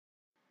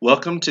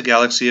Welcome to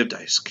Galaxy of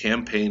Dice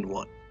Campaign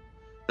 1,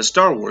 the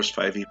Star Wars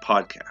 5e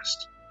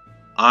podcast.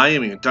 I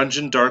am your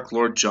Dungeon Dark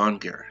Lord John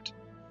Garrett.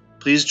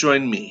 Please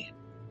join me,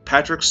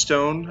 Patrick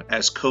Stone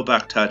as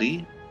Kobach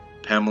Tadi,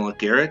 Pamela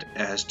Garrett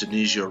as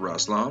Denizio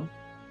Roslam,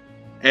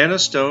 Anna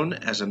Stone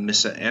as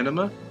Amissa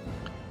Anima,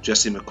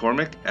 Jesse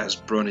McCormick as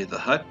Brony the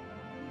Hutt,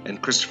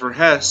 and Christopher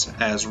Hess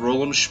as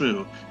Rolam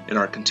Shmoo in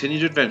our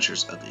continued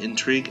adventures of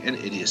intrigue and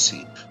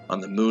idiocy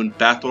on the moon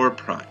Bathor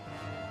Prime.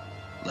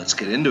 Let's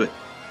get into it.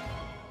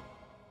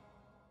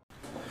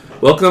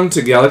 Welcome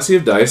to Galaxy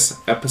of Dice,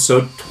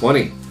 episode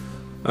 20.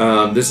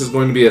 This is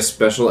going to be a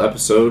special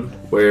episode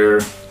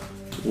where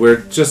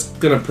we're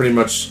just going to pretty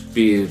much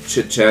be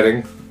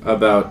chit-chatting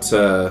about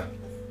our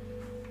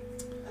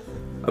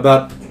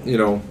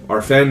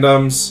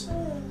fandoms,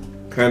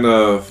 kind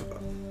of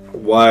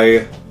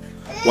why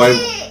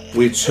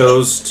we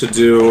chose to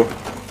do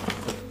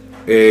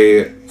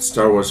a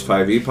Star Wars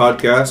 5e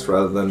podcast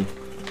rather than,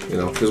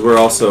 because we're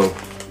also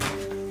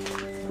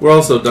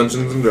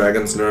Dungeons and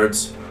Dragons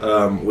nerds.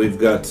 We've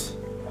got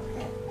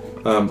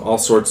all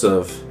sorts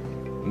of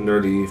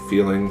nerdy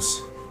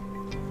feelings.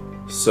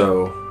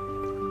 So,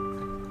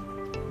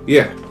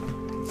 yeah.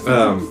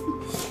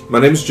 My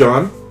name's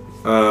John.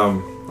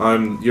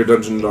 I'm your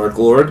Dungeon Dark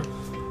Lord.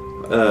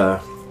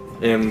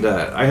 And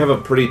I have a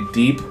pretty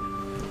deep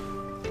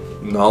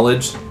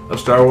knowledge of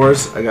Star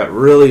Wars. I got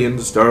really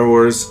into Star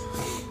Wars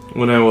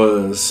when I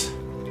was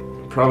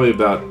probably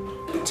about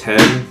 10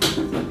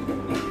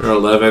 or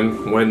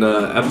 11 when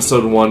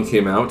episode 1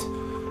 came out.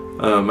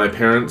 My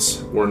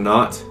parents were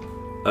not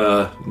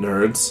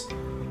nerds.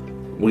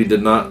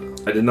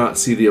 I did not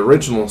see the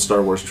original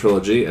Star Wars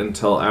trilogy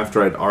until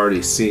after I'd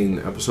already seen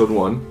episode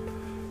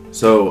 1.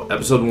 So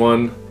episode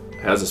 1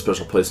 has a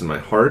special place in my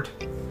heart.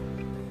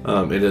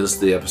 It is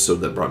the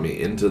episode that brought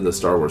me into the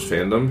Star Wars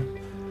fandom.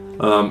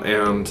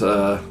 And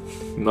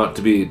not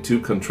to be too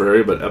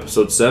contrary, but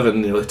episode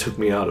 7 nearly took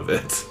me out of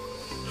it.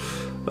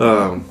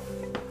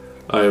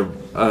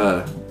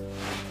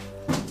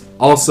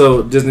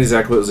 Also, Disney's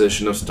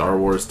acquisition of Star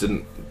Wars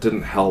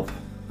didn't help.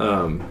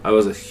 I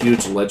was a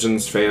huge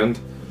Legends fan,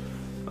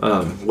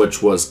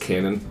 which was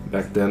canon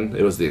back then.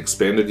 It was the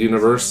expanded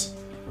universe.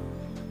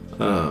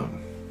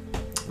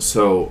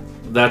 So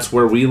that's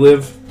where we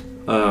live.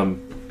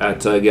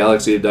 At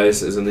Galaxy of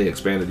Dice is in the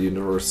expanded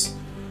universe.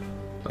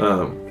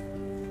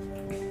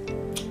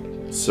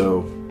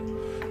 So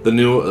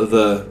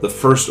the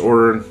First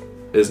Order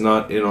is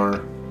not in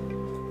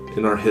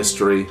our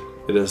history.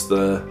 It is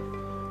the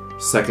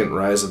Second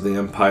Rise of the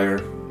Empire,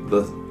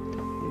 the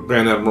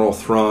Grand Admiral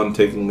Thrawn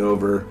taking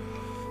over,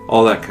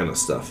 all that kind of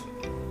stuff.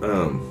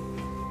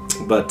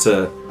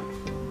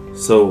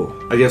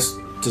 So I guess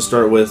to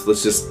start with,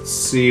 let's just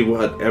see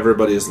what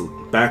everybody's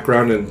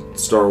background in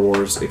Star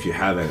Wars, if you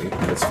have any.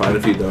 That's fine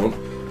if you don't.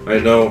 I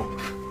know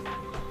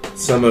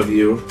some of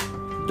you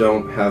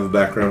don't have a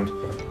background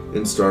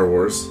in Star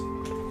Wars,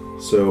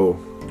 so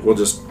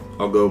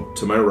I'll go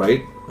to my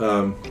right,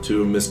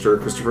 to Mr.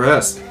 Christopher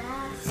Hess.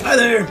 Hi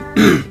there,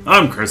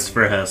 I'm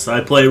Christopher Hess.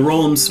 I play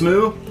Rolam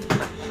Shmoo,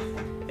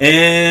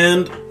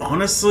 and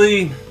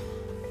honestly,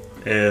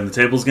 and the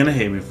table's gonna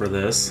hate me for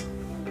this,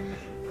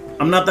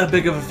 I'm not that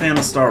big of a fan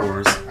of Star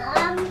Wars.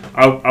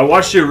 I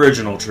watched the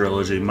original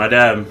trilogy. My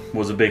dad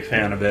was a big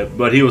fan of it,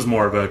 but he was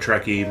more of a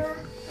Trekkie.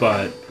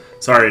 But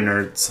sorry,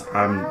 nerds,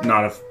 I'm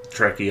not a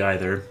Trekkie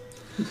either.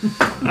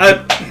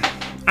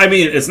 I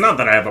mean, it's not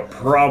that I have a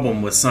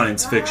problem with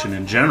science fiction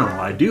in general.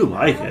 I do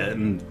like it,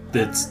 and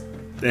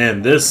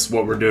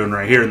what we're doing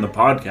right here in the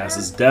podcast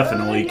is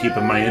definitely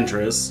keeping my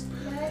interest.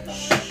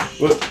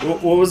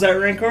 What was that,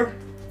 Rancor?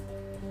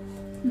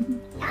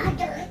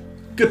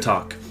 Good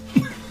talk.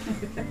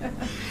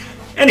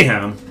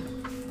 Anyhow,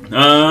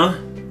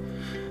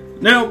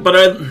 no, but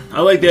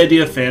I like the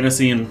idea of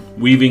fantasy and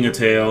weaving a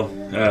tale,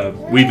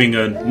 weaving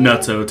a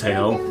nutso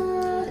tale,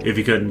 if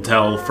you couldn't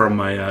tell from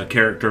my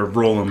character of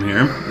Rolam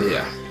here.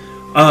 Yeah.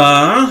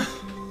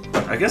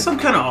 I guess I'm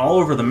kind of all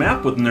over the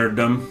map with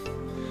nerddom.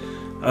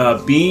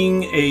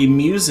 Being a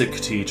music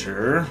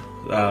teacher,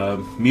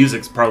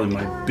 music's probably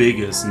my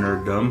biggest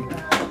nerddom.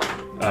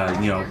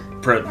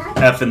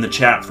 F in the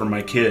chat for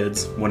my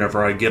kids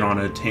whenever I get on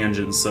a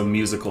tangent some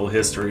musical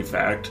history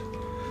fact.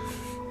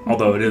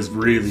 Although it is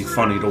really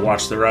funny to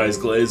watch their eyes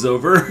glaze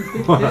over.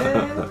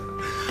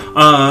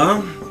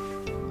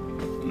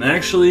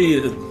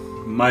 Actually,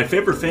 my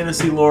favorite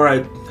fantasy lore,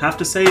 I have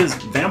to say, is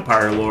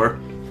vampire lore.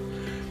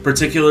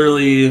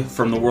 Particularly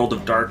from the World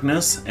of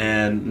Darkness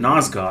and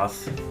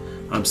Nosgoth.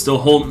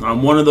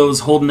 I'm one of those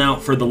holding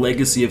out for the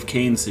Legacy of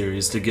Kain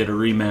series to get a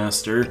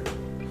remaster.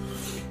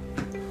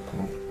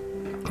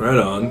 Right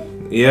on.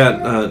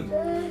 Yeah,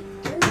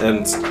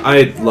 and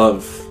I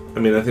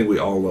think we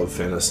all love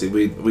fantasy.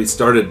 We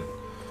started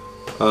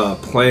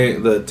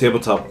playing, the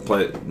tabletop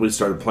play we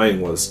started playing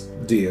was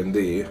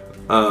D&D.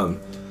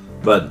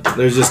 But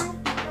there's just,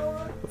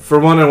 for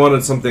one, I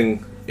wanted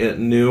something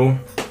new.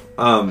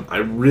 I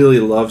really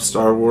love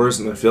Star Wars,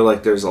 and I feel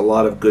like there's a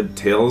lot of good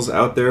tales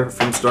out there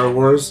from Star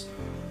Wars.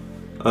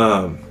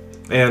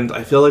 and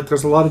I feel like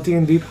there's a lot of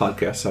D&D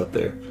podcasts out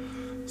there.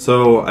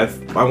 So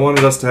I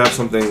wanted us to have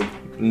something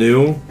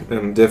new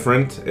and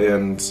different,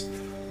 and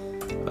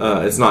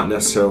it's not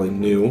necessarily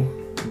new,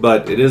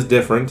 but it is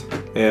different,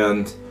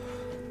 and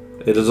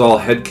it is all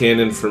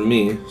headcanon for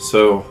me.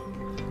 So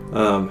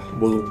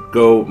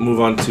we'll move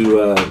on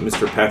to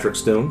Mr. Patrick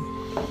Stone.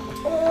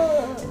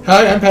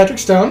 Hi, I'm Patrick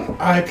Stone.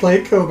 I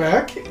play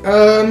Kobach,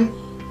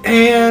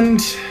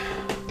 and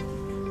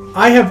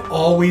I have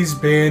always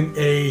been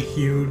a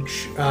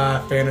huge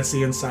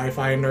fantasy and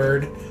sci-fi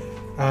nerd.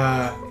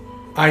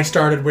 I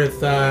started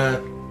with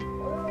the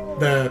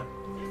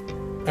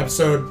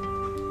episode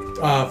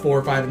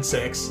 4, 5, and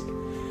 6.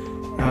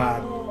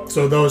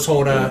 So those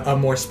hold a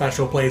more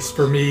special place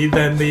for me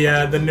than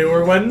the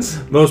newer ones.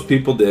 Most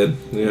people did,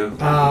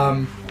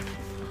 yeah.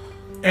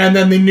 And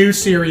then the new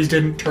series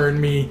didn't turn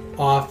me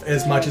off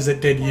as much as it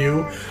did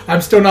you.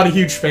 I'm still not a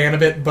huge fan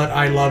of it, but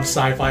I love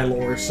sci-fi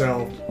lore,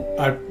 so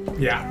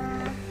yeah.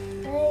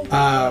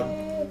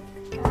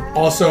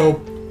 Also,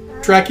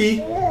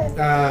 Trekkie.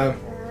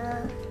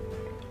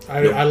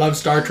 I love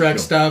Star Trek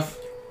stuff.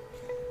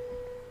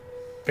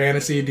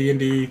 Fantasy,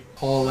 D&D,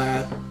 all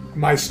that.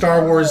 My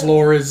Star Wars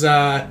lore is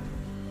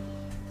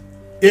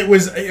it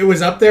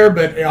was up there,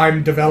 but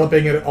I'm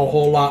developing it a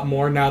whole lot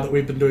more now that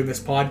we've been doing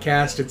this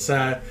podcast. It's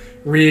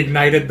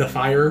reignited the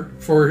fire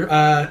for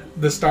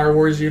the Star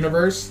Wars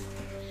universe.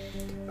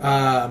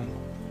 I'm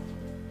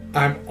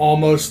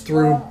almost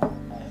through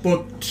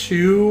book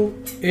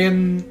 2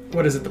 in,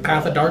 what is it, The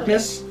Path of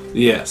Darkness?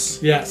 Yes.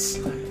 Yes.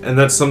 And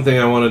that's something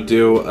I want to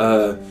do.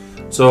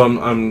 So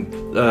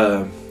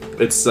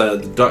it's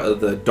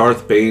the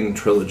Darth Bane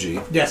trilogy.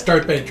 Yes,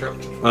 Darth Bane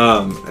trilogy.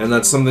 And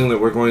that's something that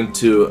we're going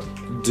to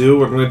do.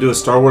 We're going to do a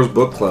Star Wars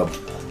book club.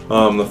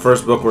 The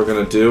first book we're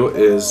going to do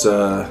is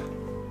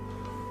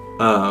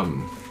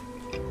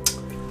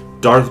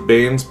Darth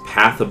Bane's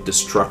Path of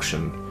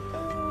Destruction.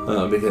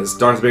 Because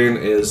Darth Bane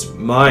is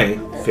my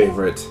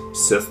favorite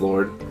Sith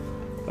Lord.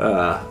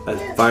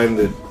 I find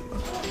that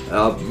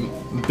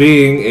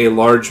being a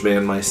large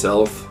man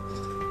myself,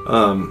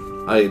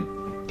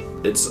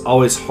 it's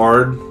always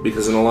hard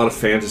because in a lot of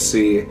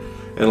fantasy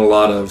and a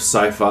lot of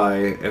sci-fi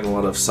and a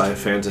lot of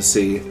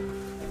sci-fantasy,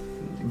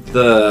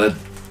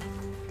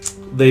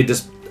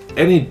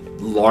 any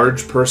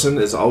large person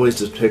is always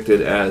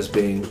depicted as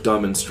being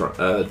dumb and strong,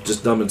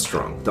 dumb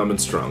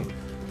and strong.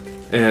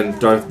 And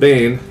Darth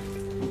Bane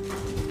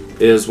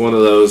is one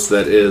of those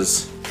that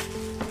is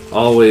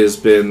always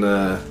been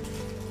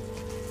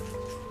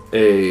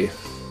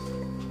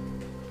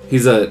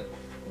he's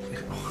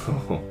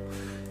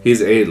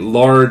a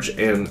large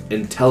and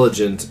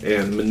intelligent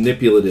and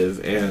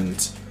manipulative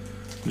and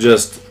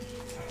just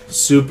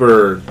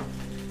super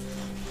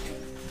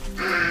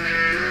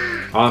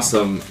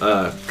awesome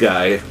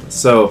guy.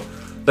 So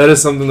that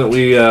is something that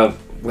we have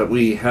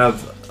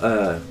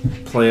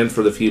planned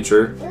for the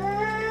future.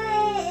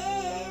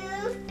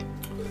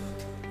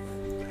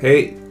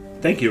 Hey.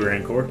 Thank you,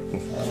 Rancor.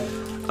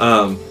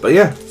 But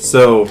yeah,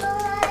 so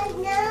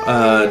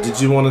did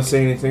you want to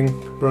say anything,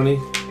 Brony?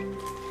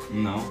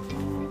 No.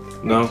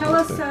 No? Tell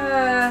us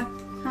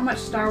how much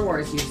Star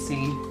Wars you've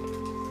seen.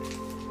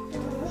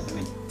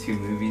 Like 2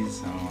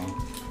 movies.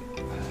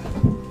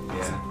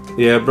 Yeah.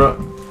 Yeah, bro.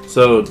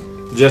 So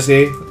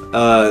Jesse,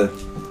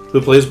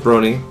 who plays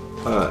Brony,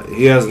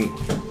 he hasn't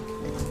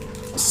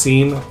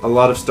seen a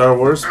lot of Star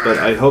Wars, but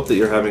I hope that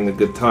you're having a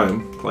good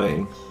time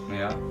playing.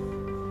 Yeah.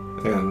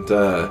 And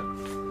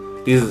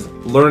he's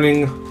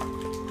learning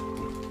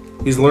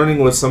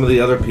with some of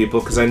the other people,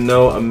 because I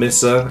know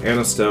Amissa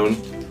Anna Stone,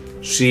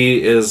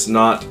 she is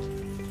not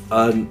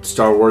a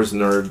Star Wars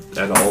nerd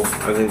at all.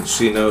 I think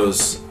she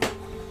knows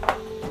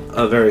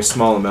a very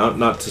small amount,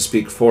 not to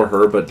speak for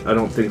her, but I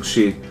don't think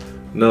she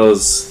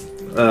knows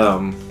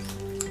a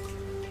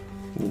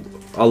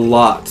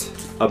lot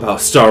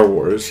about Star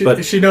Wars.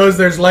 She knows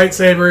there's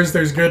lightsabers,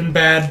 there's good and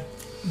bad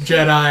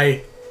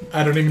Jedi.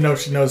 I don't even know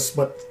if she knows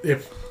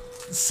if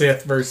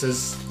Sith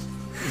versus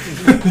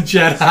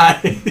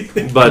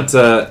Jedi. But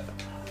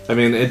I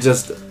mean, it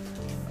just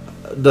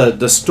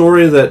the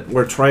story that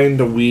we're trying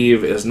to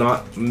weave is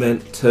not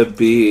meant to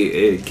be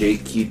a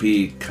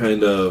gatekeepy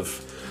kind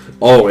of,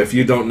 oh, if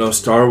you don't know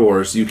Star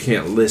Wars, you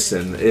can't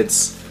listen.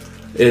 It's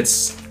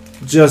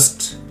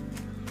just,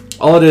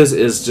 all it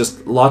is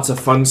just lots of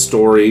fun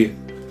story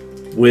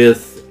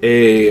with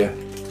a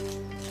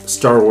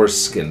Star Wars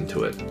skin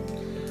to it,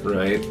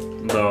 right?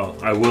 Though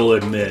I will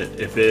admit,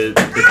 if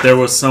there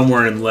was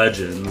somewhere in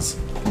Legends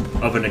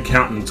of an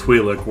accountant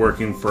Twi'lek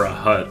working for a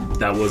hut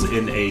that was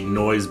in a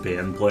noise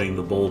band playing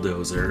the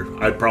bulldozer,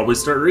 I'd probably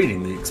start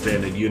reading the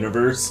expanded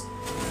universe.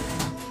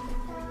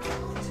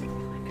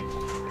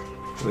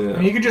 Yeah.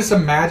 And you could just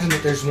imagine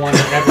that there's one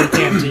in every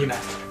cantina.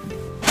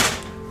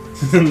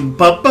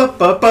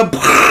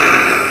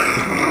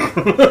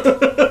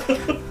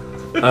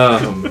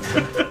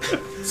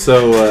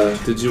 So,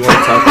 did you want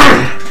to talk about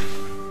it?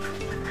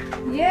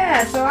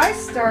 Yeah, so I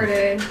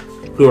started.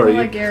 Who are I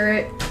play you?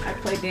 Garrett. I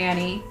play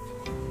Danny.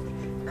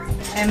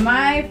 And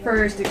my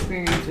first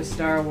experience with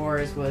Star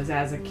Wars was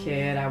as a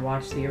kid. I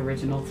watched the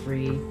original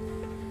 3.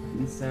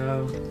 And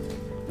so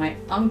my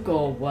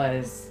uncle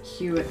was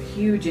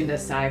huge into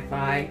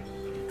sci-fi.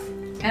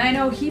 And I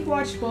know he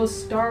watched both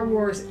Star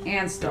Wars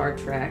and Star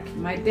Trek.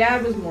 My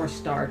dad was more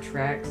Star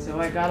Trek, so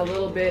I got a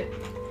little bit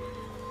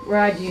where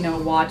I'd,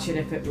 watch it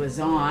if it was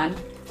on.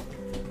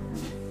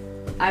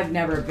 I've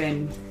never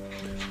been,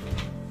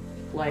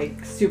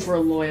 super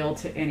loyal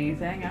to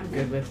anything. I'm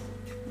good with,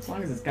 as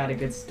long as it's got a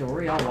good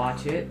story, I'll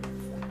watch it.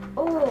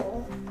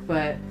 Oh.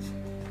 But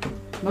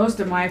most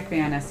of my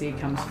fantasy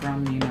comes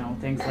from,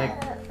 things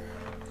like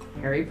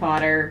Harry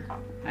Potter.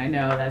 I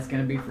know that's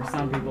gonna be for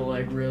some people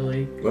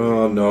really.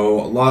 Oh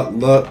no,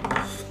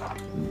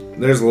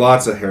 there's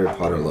lots of Harry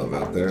Potter love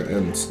out there,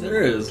 and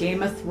There is.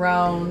 Game of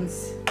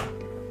Thrones.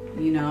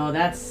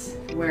 That's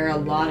where a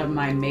lot of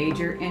my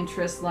major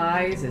interest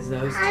lies, is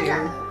those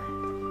two.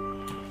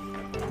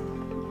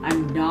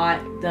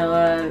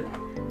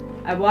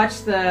 I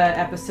watched the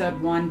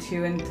episode 1,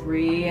 2, and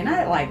 3, and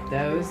I like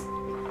those.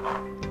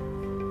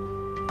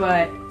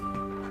 But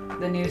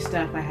the new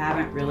stuff I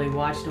haven't really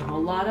watched a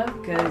whole lot of,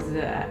 because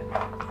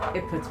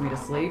it puts me to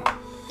sleep.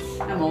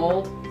 I'm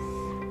old.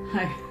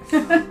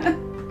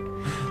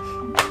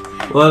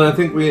 well, and I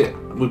think we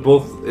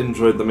both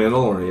enjoyed The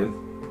Mandalorian.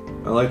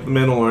 I like The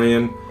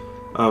Mandalorian.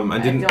 I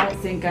don't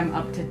think I'm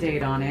up to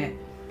date on it.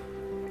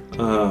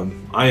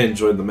 I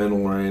enjoyed The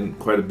Mandalorian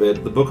quite a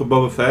bit. The Book of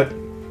Boba Fett,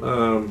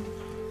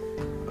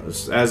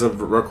 as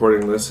of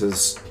recording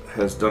this,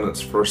 has done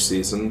its first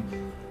season,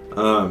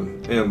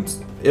 and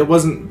it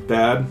wasn't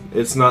bad.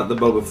 It's not the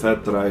Boba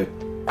Fett that I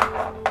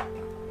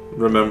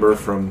remember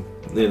from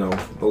the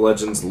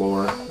Legends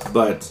lore,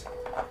 but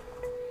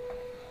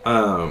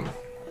I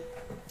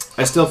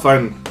still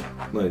find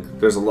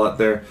there's a lot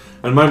there.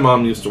 And my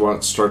mom used to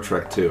watch Star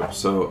Trek too,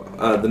 so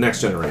The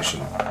Next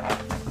Generation.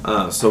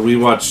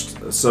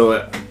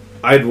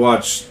 I'd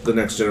watch The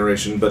Next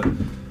Generation, but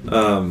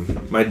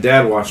my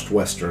dad watched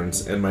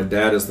Westerns, and my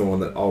dad is the one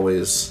that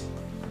always...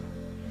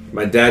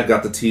 My dad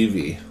got the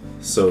TV,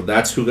 so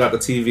that's who got the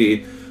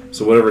TV,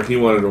 so whatever he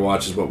wanted to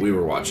watch is what we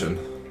were watching.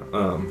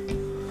 I'm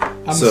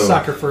a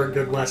sucker for a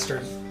good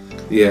Western.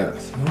 Yeah,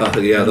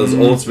 those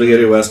old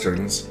spaghetti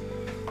Westerns.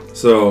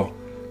 So,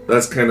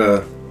 that's kind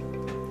of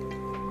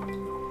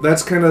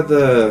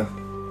the...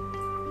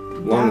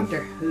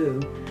 Doctor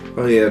Who.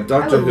 Oh yeah,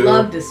 Doctor Who. I would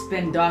love to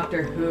spin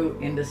Doctor Who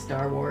into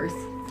Star Wars.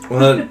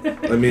 Well,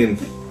 I mean,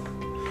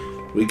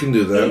 we can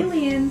do that.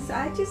 Aliens,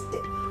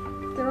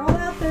 they're all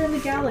out there in the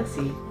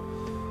galaxy.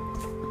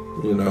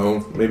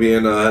 Maybe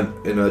in a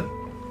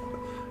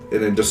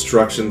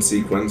destruction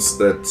sequence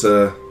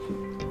that.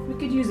 We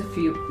could use a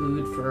few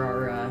food for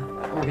our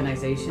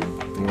organization.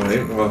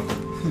 Right. Well,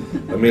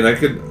 I mean, I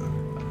could.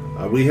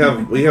 We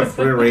have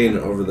free reign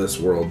over this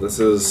world. This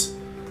is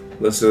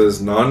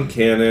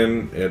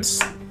non-canon.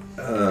 It's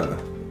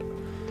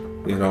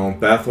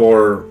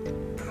Bathor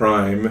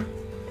Prime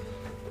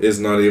is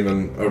not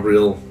even a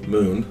real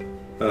moon.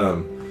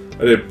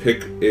 I did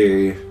pick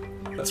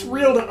That's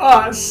real to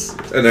us.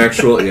 an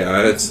actual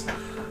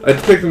I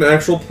picked an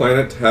actual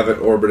planet to have it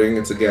orbiting.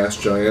 It's a gas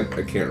giant.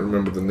 I can't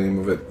remember the name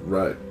of it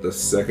right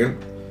this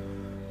second.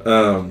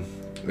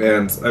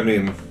 And I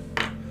mean,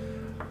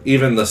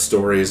 even the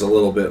story is a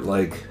little bit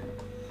like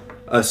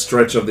a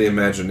stretch of the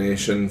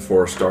imagination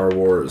for Star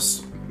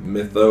Wars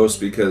mythos,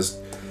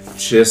 because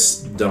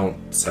Chiss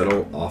don't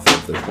settle off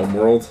of their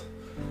homeworld,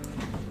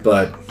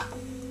 but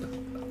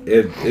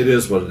it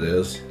is what it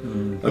is.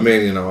 I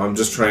mean, I'm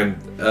just trying.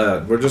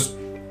 I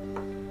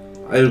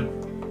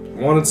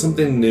wanted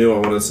something new. I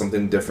wanted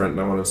something different,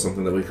 and I wanted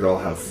something that we could all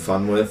have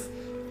fun with.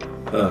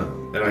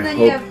 And then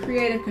you have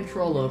creative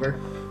control over.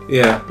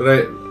 Yeah,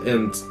 but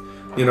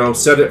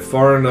set it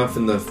far enough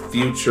in the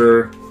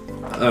future,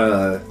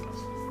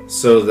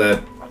 so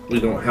that we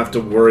don't have to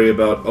worry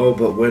about,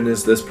 but when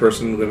is this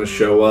person going to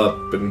show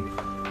up, and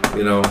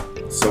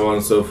so on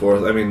and so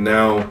forth. I mean,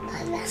 now,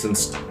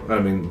 since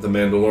The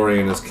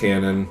Mandalorian is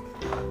canon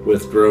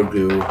with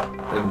Grogu,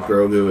 and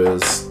Grogu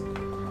is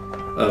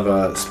of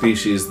a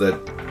species that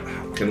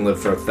can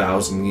live for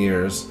 1,000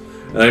 years.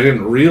 And I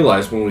didn't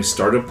realize when we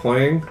started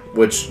playing,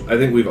 which I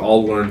think we've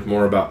all learned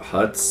more about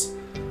Hutts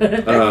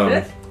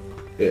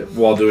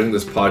while doing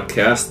this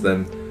podcast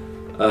than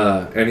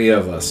any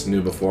of us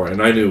knew before.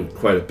 And I knew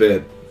quite a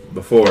bit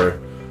before,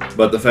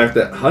 but the fact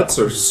that Hutts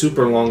are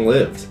super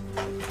long-lived,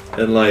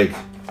 and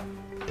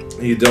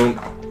you don't...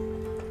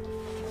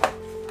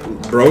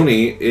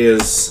 Brony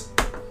is,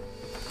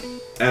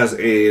 as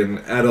an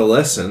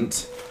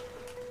adolescent,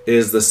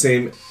 is the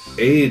same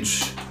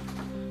age.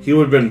 He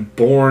would have been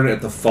born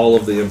at the fall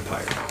of the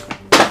Empire.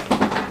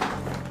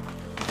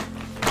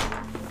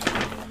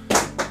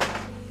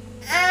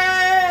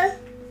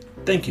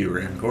 Thank you,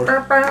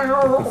 Rancor.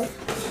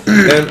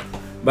 And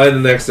by the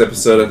next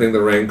episode, I think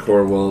the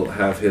Rancor will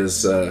have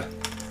his, I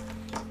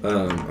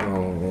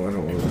don't want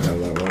to have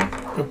that one.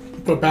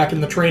 Put back in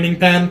the training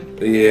pen.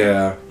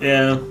 Yeah.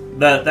 Yeah,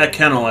 that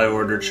kennel I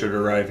ordered should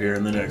arrive here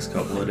in the next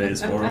couple of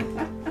days for him.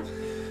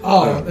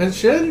 Oh, it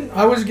should?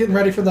 I was getting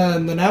ready for the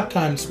nap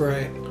time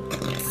spray.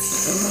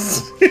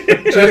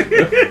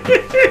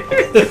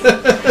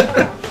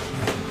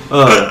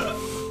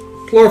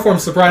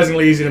 Chloroform's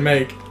surprisingly easy to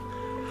make.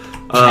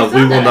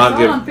 We will not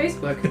give. on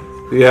Facebook.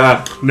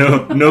 Yeah.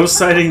 No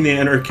citing the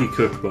Anarchy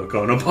Cookbook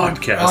on a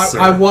podcast, sir.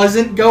 I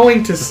wasn't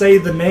going to say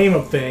the name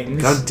of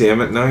things. God damn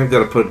it! Now I've got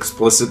to put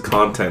explicit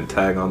content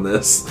tag on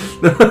this.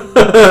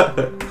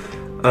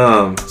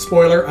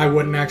 Spoiler: I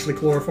wouldn't actually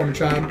chloroform a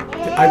child.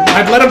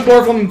 I'd let them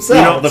chloroform themselves.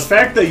 You know, the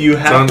fact that you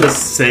have Sounds- to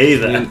say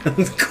that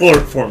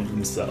chloroform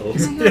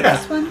themselves. Can I have Yeah.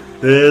 this one?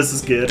 This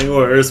is getting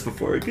worse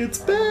before it gets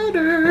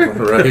better.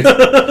 Right.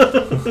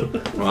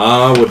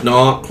 I would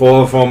not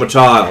chloroform a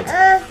child.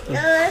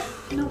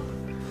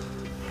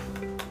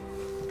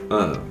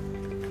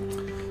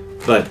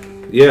 But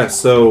yeah,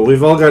 so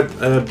we've all got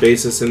a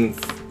basis in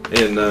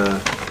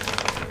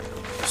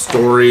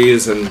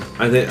stories, and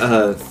I think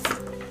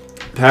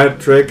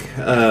Patrick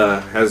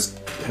has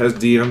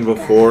DM'd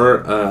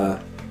before.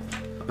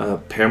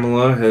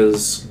 Pamela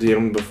has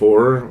DM'd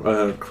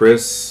before.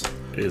 Chris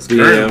Is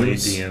currently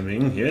DMs.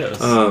 DMing,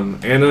 yes.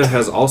 Anna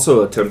has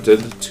also attempted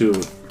to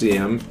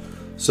DM,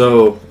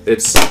 so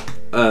it's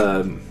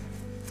a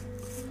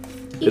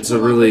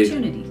really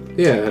Opportunity.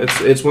 yeah,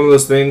 it's one of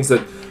those things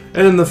that,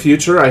 and in the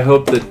future, I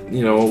hope that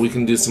we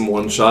can do some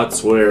one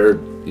shots where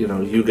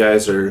you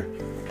guys are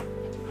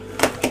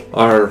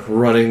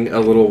running a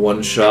little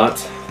one shot.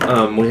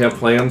 We have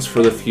plans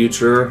for the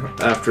future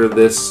after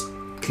this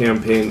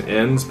campaign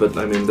ends, but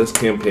I mean this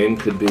campaign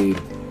could be.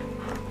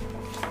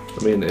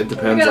 I mean it We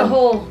depends got a on.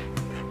 whole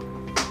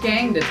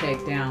gang to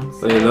take down.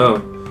 So. You know,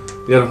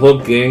 you got a whole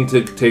gang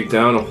to take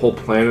down, a whole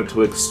planet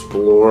to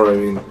explore. I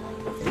mean,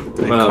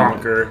 They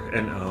conquer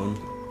and own.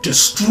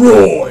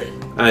 Destroy!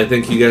 I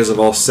think you guys have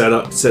all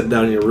set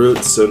down your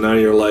roots, so now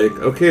you're like,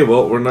 okay,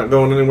 well, we're not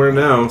going anywhere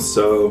now,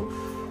 so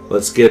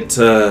let's get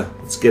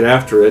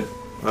after it.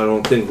 I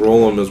don't think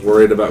Roland is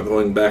worried about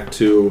going back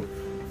to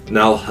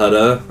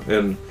Nalhutta,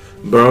 and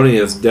Brony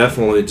is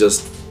definitely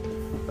just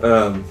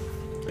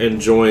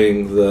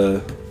enjoying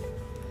the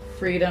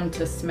Freedom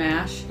to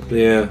smash.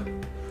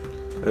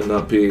 and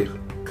not be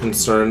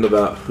concerned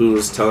about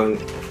who's telling.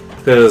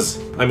 Because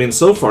I mean,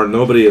 so far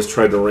nobody has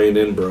tried to rein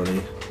in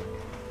Brony,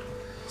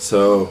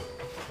 so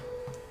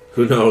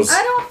who knows?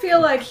 I don't feel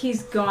like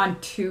he's gone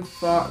too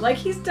far. Like,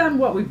 he's done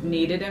what we've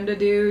needed him to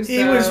do. So.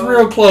 He was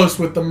real close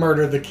with the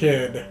murder of the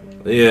kid.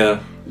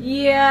 Yeah.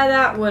 Yeah,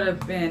 that would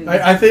have been.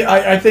 I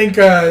think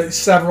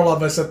several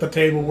of us at the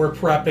table were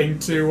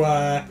prepping to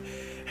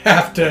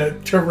have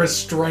to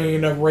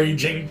restrain a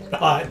raging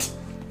pot.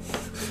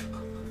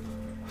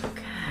 God,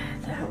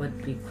 that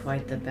would be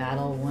quite the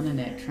battle, wouldn't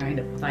it? Trying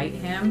to fight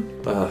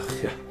him. Yeah.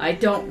 I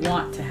don't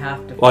want to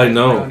have to. Well, I fight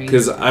know, Brony.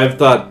 because I've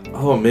thought,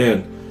 oh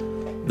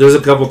man, there's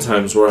a couple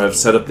times where I've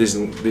set up these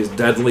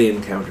deadly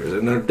encounters,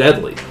 and they're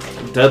deadly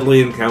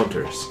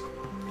encounters,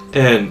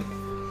 and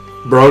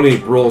Brony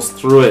rolls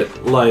through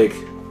it like,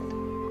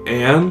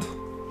 and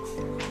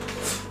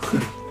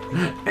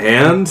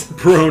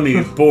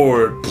Brony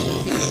bored.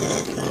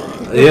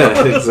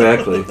 yeah,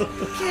 exactly.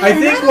 I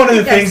think one of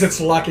the things that's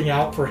lucking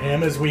out for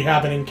him is we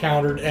haven't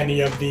encountered any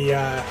of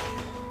the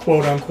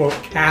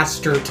quote-unquote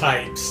caster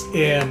types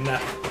in...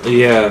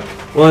 Yeah.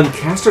 Well, and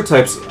caster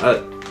types,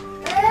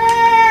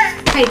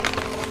 Hey,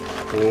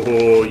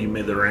 Oh, you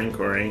made the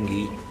Rancor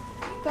angry.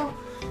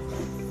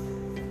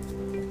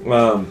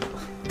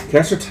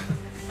 caster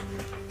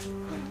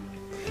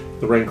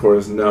the Rancor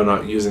is now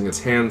not using its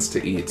hands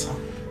to eat.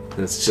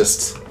 It's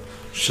just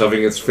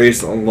shoving its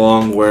face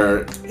along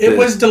where It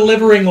was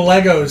delivering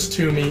Legos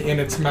to me in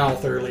its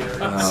mouth earlier.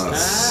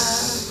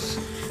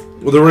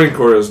 Well, the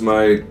Rancor is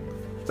my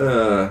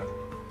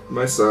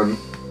son.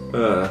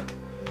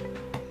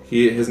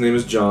 His name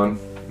is John.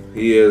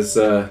 He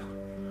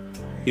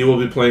will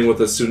be playing with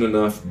us soon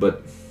enough,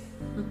 but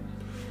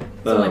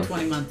it's only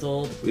 20 months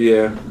old.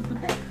 yeah,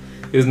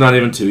 he's not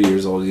even 2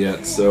 years old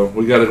yet, so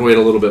we got to wait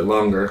a little bit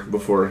longer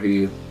before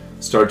he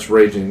starts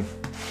raging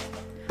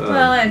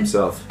Well, and-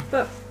 himself.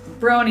 But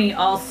Brony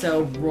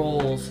also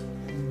rolls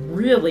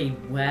really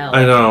well.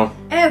 I know.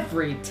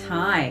 Every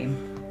time.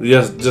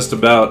 Yes, just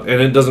about,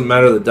 and it doesn't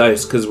matter the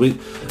dice because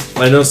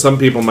I know some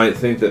people might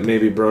think that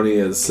maybe Brony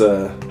is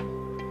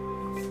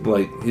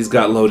like he's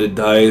got loaded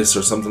dice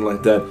or something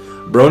like that.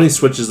 Brony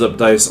switches up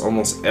dice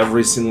almost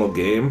every single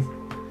game,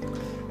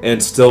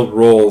 and still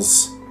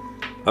rolls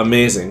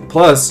amazing.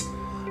 Plus,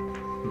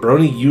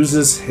 Brony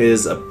uses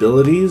his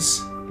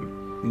abilities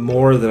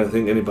more than I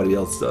think anybody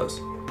else does.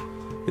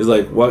 He's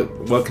like,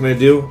 what can I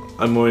do?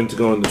 I'm going to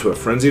go into a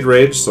Frenzied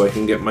Rage so I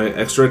can get my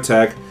extra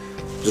attack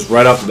just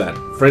right off the bat.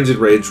 Frenzied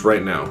Rage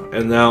right now.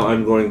 And now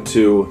I'm going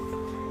to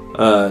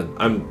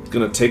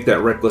take that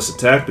Reckless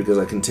attack because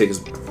I can take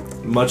as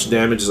much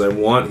damage as I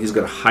want. He's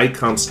got a high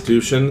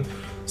constitution,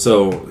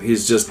 so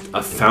he's just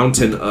a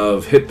fountain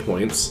of hit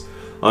points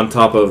on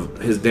top of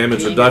his damage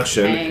Being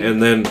reduction. a tank.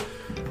 And then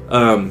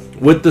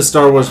with the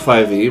Star Wars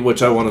 5e,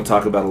 which I want to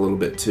talk about a little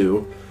bit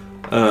too,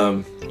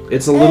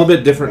 it's a little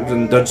bit different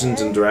than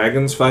Dungeons &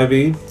 Dragons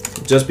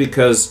 5e, just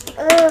because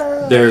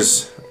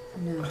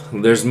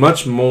there's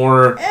much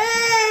more.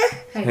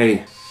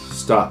 Hey,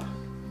 stop.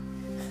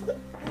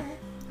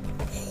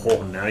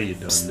 Oh, now you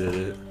done did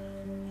it.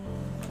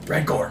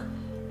 Rancor.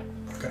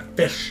 Got a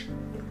fish.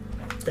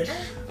 Fish.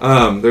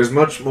 There's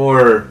much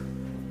more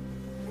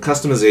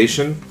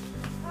customization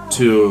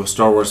to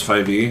Star Wars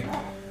 5e.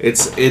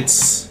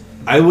 It's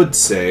I would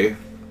say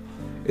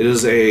it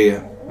is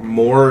a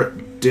more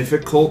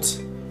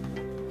difficult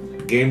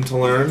game to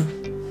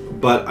learn,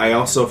 but I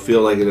also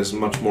feel like it is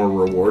much more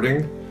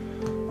rewarding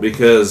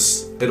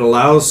because it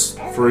allows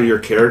for your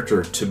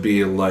character to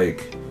be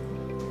like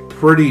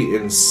pretty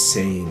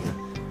insane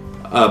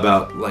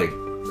about like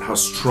how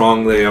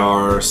strong they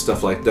are,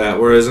 stuff like that.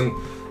 Whereas in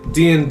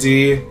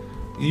D&D,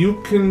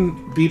 you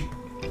can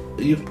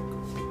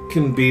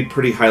be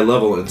pretty high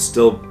level and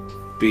still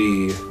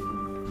be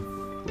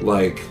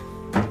like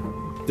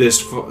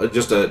this,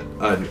 just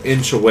an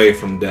inch away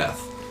from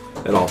death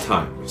at all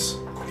times.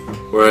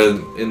 Whereas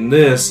in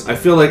this, I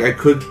feel like I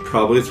could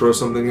probably throw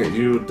something at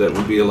you that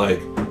would be like,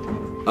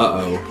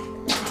 uh-oh.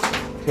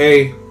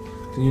 Hey,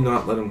 can you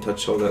not let him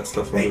touch all that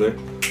stuff over there?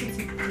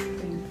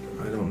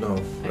 I don't know.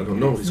 I don't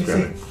know what he's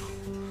grabbing.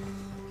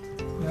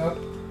 Yep.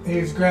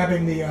 He's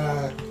grabbing the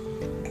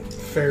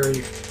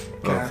fairy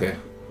cat. Okay.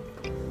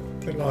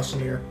 They lost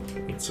him here.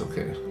 It's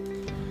okay.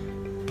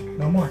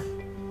 No more.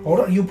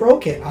 Hold on. You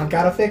broke it. I've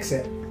got to fix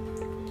it.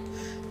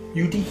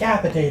 You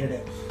decapitated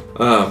it.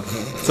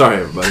 Sorry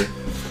everybody.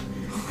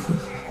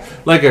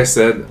 Like I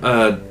said,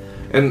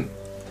 and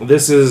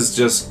this is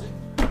just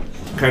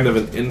kind of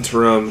an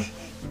interim,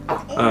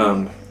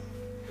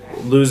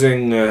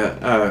 losing,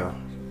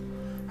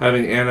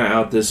 having Anna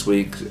out this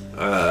week,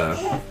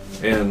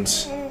 and,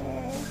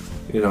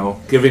 you know,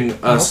 giving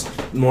us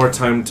more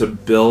time to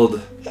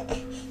build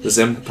this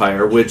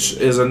empire, which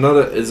is a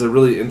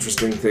really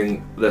interesting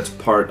thing that's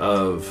part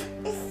of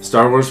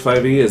Star Wars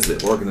 5e, is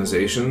the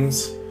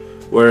organizations,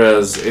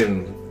 whereas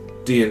in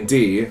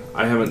D&D,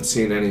 I haven't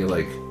seen any,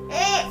 like,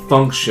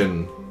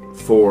 function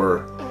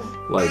for,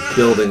 like,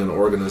 building an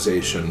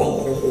organization.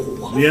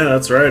 Yeah,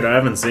 that's right. I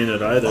haven't seen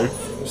it either.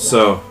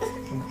 So,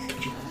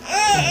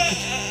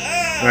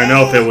 I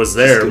know if it was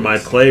there, my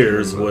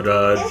players would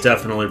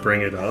definitely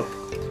bring it up.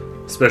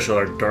 Especially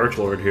our Dark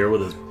Lord here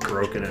with his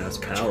broken-ass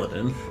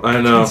paladin. I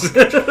know.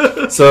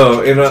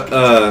 So,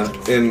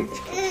 in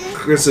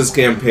Chris's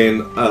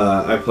campaign,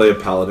 I play a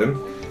paladin,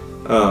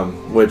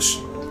 which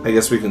I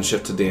guess we can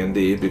shift to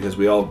D&D because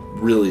we all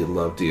really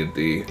love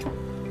D&D.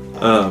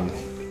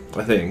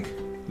 I think.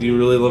 Do you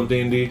really love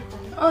D&D?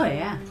 Oh,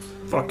 yeah.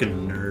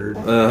 Fucking nerd.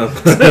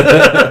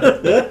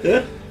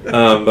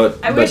 But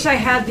I wish I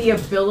had the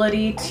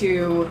ability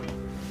to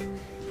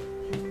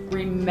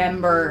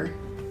remember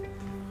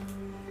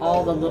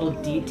all the little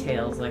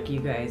details like you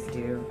guys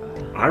do.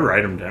 I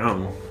write them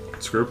down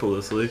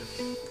scrupulously.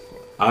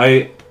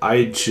 I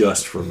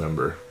just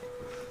remember.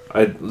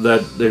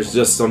 There's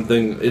just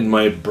something in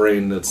my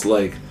brain that's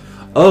like,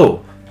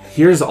 oh,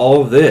 here's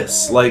all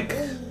this. Like,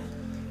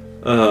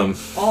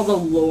 all the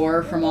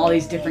lore from all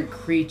these different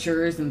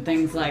creatures and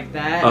things like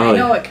that. Oh, I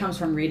know yeah. it comes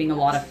from reading a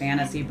lot of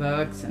fantasy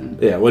books and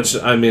yeah, which,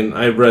 I mean,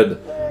 I've read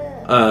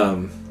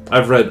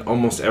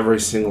almost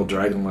every single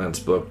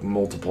Dragonlance book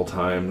multiple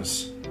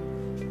times.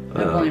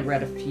 I've only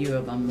read a few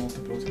of them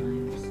multiple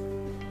times.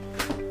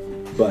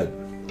 But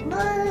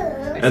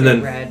I And say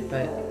then- read,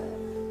 but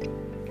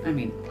I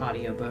mean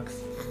audiobooks.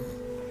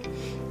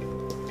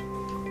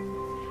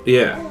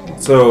 yeah,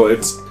 so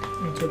it's,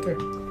 It's okay.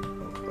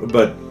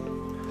 but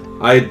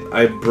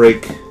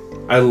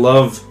I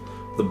love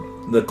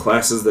the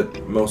classes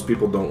that most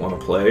people don't want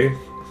to play.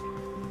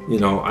 You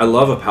know, I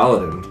love a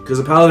paladin because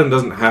a paladin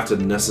doesn't have to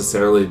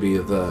necessarily be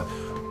the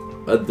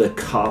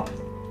cop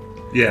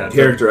Yeah.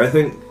 character. I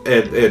think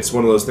it's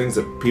one of those things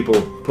that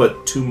people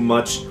put too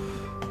much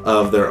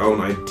of their own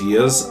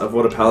ideas of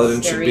what a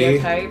paladin should be,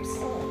 Stereotypes.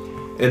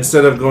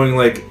 instead of going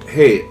like,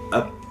 hey,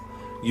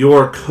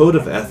 your code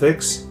of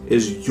ethics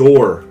is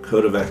your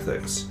code of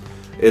ethics.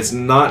 It's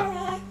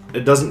not,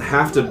 it doesn't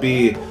have to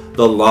be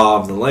the law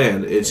of the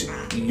land, it's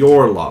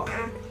your law.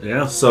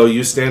 Yeah. So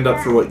you stand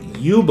up for what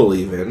you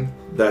believe in,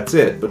 that's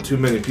it. But too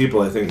many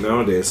people, I think,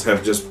 nowadays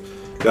have just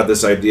got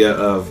this idea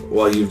of,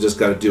 well, you've just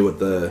got to do what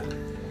the...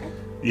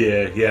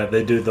 Yeah,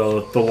 they do the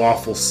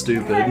lawful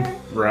stupid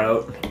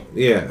route.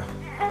 Yeah.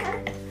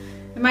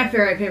 And my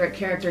favorite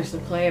characters to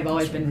play have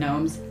always been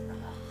gnomes.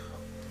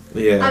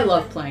 Yeah. I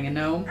love playing a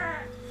gnome.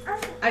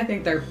 I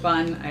think they're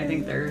fun. I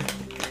think they're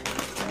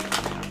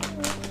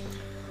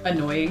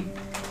annoying.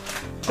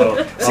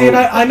 See, and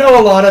I know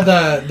a lot of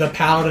the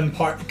paladin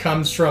part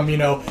comes from, you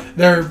know,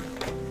 they're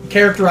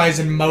characterized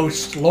in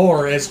most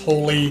lore as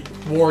holy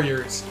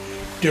warriors,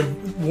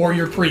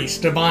 warrior priests,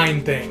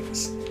 divine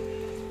things.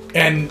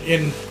 And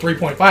in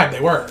 3.5 they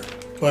were,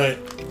 but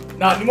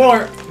not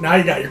anymore. Now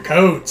you got your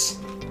codes.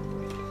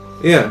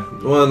 Yeah,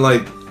 well, and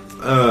like,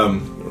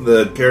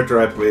 the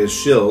character I play is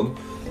Shield.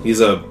 He's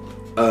a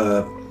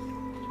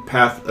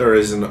path, or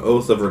is an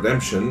Oath of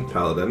Redemption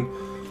paladin,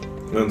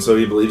 and so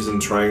he believes in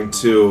trying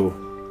to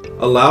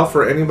allow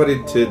for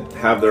anybody to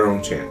have their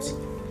own chance.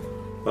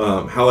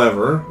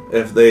 However,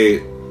 if they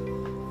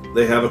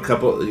have a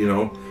couple,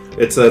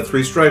 it's a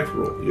 3-strike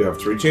rule. You have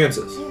 3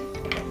 chances.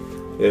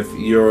 If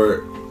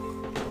you're,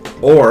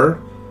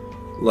 or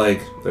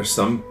like there's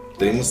some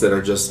things that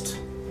are just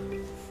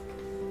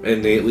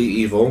innately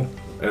evil,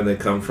 and they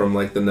come from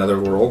like the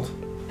netherworld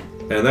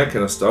and that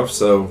kind of stuff.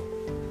 So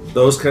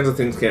those kinds of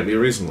things can't be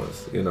reasoned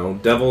with.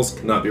 Devils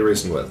cannot be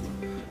reasoned with.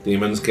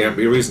 Demons can't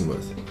be reasoned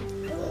with.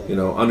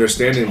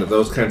 Understanding that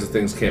those kinds of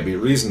things can't be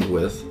reasoned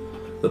with,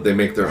 that they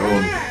make their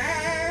own.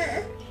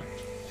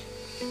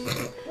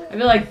 I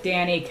feel like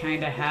Danny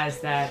kind of has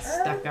that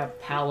stuck-up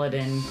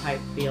paladin type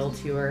feel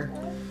to her.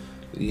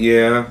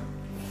 Yeah,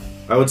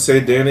 I would say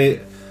Danny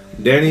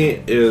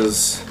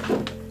is.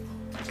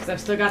 Because I've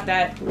still got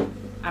that.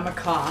 I'm a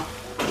cop,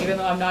 even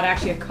though I'm not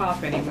actually a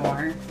cop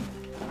anymore.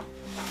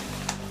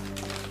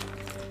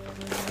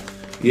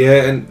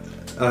 Yeah, and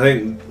I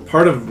think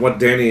part of what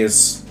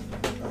Danny's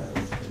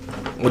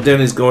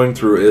going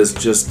through is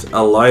just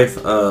a life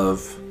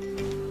of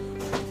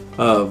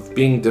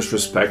being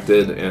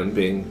disrespected and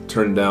being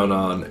turned down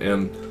on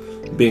and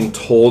being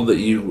told that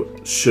you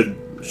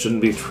shouldn't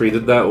be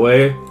treated that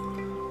way.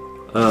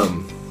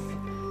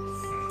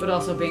 But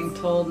also being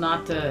told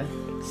not to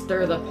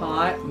stir the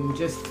pot and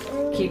just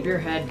keep your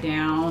head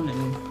down.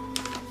 And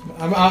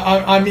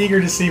I'm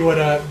eager to see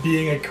what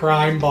being a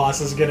crime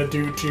boss is gonna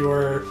do to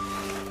her.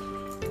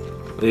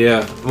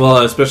 Yeah, well,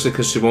 especially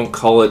because she won't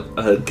call it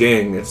a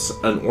gang; it's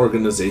an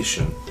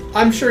organization.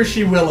 I'm sure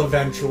she will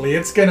eventually.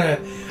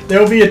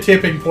 There'll be a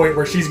tipping point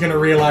where she's gonna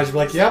realize,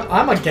 like, yep,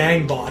 I'm a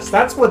gang boss.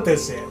 That's what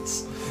this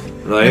is.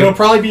 Right? It'll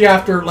probably be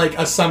after like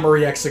a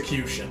summary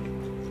execution.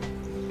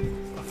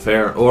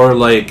 Fair, or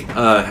like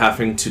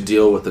having to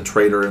deal with a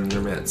traitor in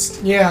your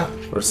midst. Yeah.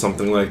 Or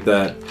something like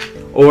that,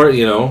 or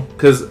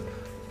because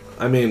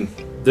I mean,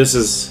 this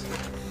is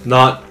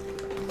not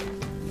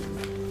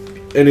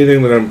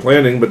anything that I'm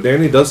planning, but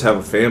Danny does have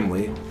a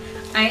family.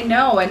 I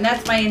know, and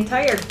that's my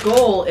entire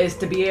goal, is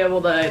to be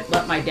able to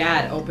let my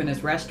dad open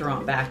his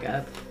restaurant back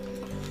up.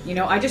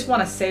 I just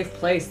want a safe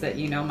place that,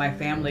 my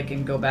family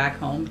can go back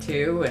home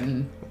to,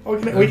 and...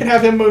 We can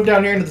have him move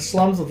down here into the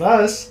slums with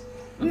us.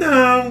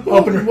 No,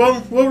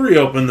 we'll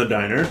reopen the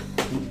diner.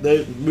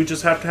 We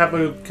just have to have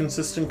a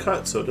consistent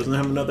cut so it doesn't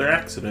have another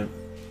accident.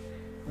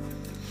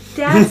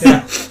 That's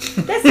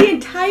the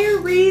entire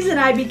reason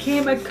I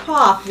became a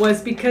cop,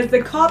 was because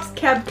the cops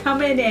kept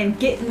coming and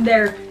getting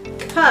their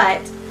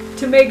cut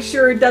to make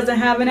sure it doesn't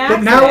have an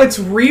accident. But now it's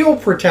real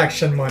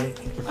protection money.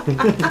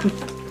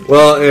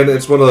 Well, and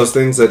it's one of those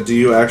things that, do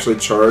you actually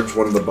charge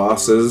one of the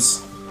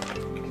bosses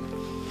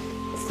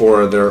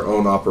for their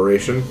own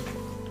operation?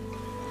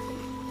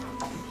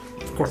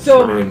 Of course.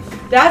 So I mean,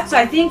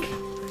 I think,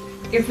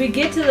 if we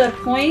get to the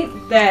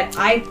point that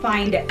I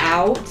find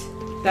out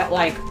that,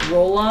 like,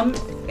 Rollum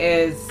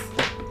is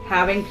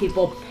having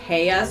people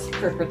pay us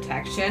for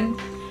protection,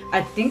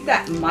 I think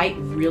that might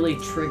really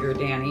trigger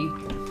Danny.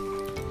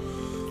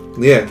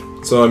 yeah.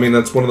 So I mean,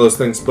 that's one of those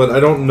things. But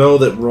I don't know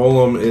that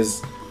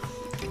Rollum's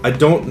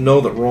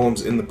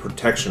in the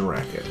protection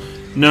racket.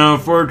 No,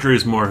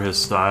 forgery's more his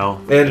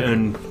style.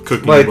 And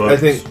cooking like, books. I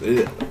think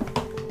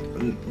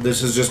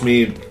this is just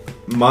me.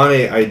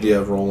 My idea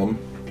of Rollum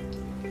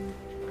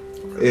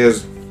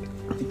is,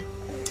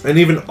 and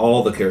even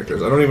all the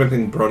characters, I don't even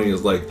think Brony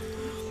is like.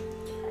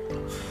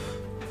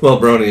 Well,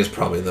 Brony is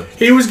probably the.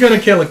 He was gonna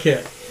kill a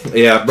kid.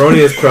 Yeah, Brony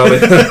is probably.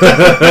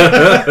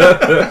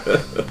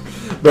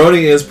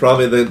 Brony is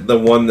probably the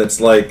one that's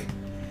like.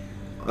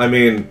 I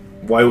mean,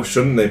 why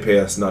shouldn't they pay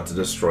us not to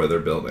destroy their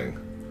building?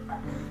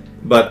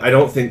 But I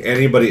don't think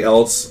anybody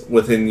else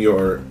within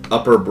your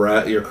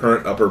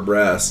current upper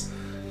brass,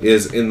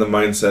 is in the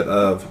mindset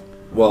of,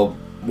 well,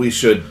 we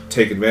should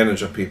take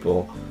advantage of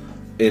people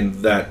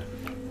in that,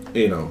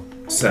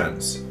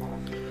 sense.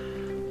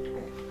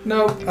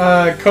 No,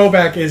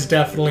 Kobach is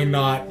definitely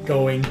not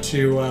going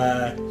to,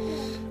 I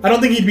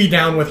don't think he'd be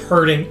down with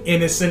hurting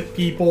innocent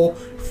people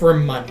for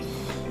money.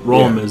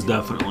 Rollum is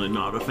definitely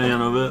not a fan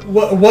of it.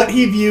 What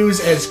he views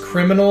as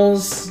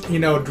criminals,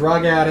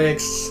 drug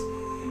addicts,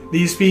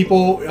 these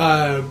people,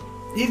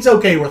 he's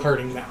okay with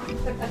hurting them.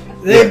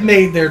 They've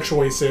made their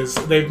choices.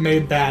 They've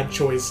made bad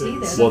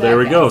choices. Well, there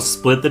we go.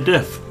 Split the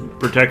diff.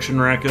 Protection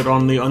racket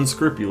on the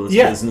unscrupulous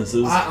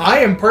businesses. I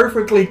am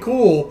perfectly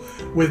cool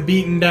with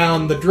beating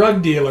down the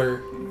drug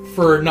dealer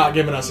for not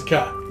giving us a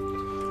cut.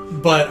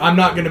 But I'm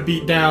not going to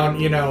beat down,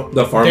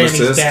 the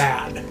pharmacist, Danny's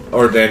dad.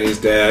 Or Danny's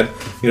dad.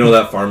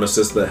 That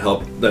pharmacist that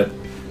helped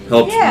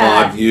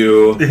Yeah. mod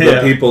you. The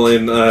Yeah. people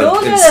in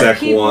Those in are the Sec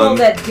people 1.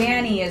 that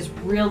Danny is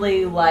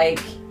really,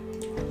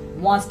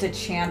 wants to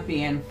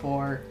champion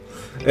for.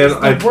 And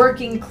The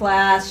working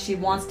class, she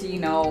wants to,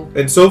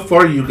 and so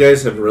far you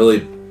guys have really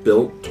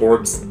built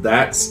towards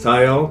that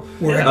style.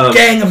 We're a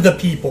gang of the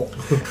people.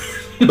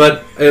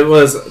 But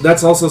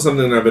that's also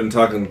something I've been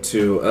talking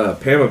to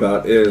Pam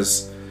about,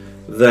 is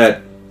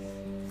that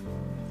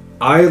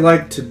I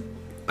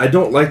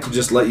don't like to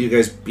just let you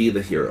guys be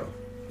the hero.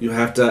 You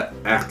have to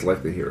act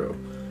like the hero.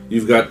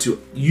 You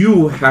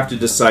have to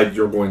decide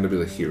you're going to be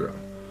the hero.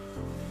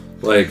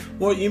 Like,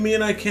 What, you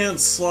mean I can't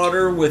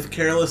slaughter with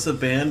careless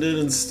abandon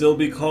and still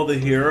be called a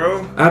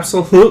hero?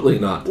 absolutely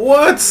not.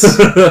 What?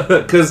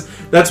 Because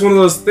that's one of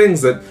those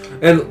things that,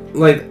 and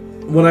like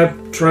when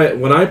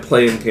I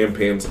play in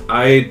campaigns,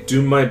 I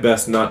do my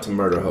best not to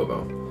murder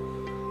hobo.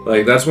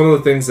 Like that's one of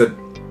the things that,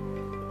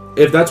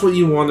 if that's what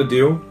you want to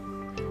do,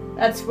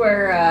 That's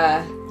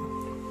where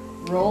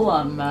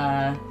Rolam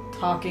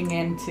talking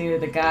into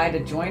the guy to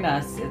join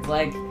us. It's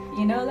like,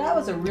 that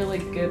was a really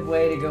good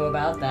way to go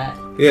about that.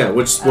 yeah.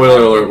 Which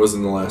spoiler alert was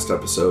in the last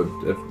episode,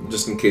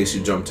 just in case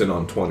you jumped in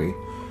on 20.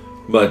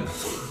 But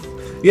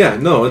yeah,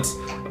 no, it's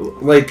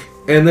like,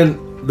 and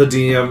then the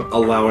DM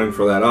allowing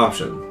for that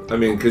option. I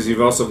mean, because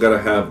you've also got to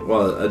have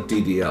a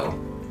DDL.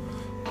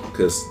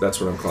 Because that's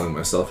what I'm calling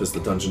myself, is the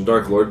Dungeon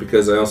Dark Lord,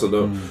 because I also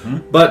don't...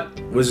 Mm-hmm. But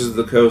Wizards of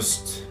the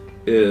Coast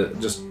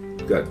just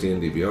got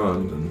D&D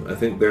Beyond, and I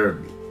think they're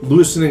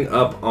loosening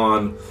up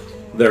on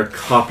their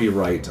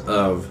copyright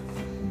of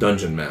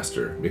Dungeon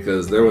Master,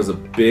 because there was a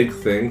big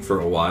thing for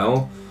a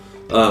while.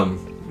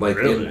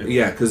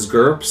 Really? Because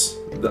GURPS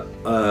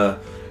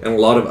and a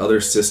lot of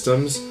other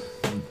systems,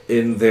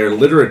 in their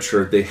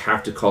literature, they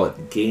have to call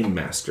it Game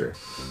Master.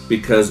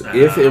 Because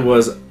if it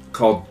was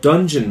called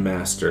Dungeon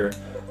Master...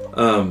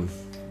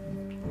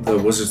 the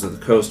Wizards of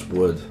the Coast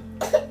would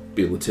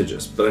be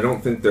litigious, but I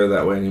don't think they're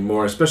that way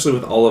anymore, especially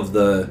with all of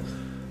the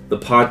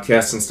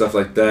podcasts and stuff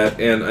like that.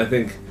 And I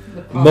think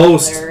The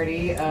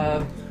popularity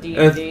of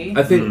D&D.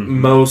 I think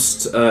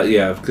most,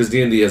 because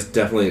D&D has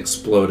definitely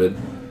exploded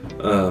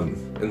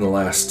in the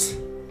last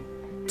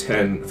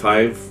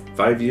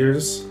 5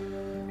 years.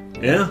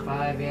 Yeah.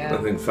 5, yeah. I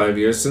think 5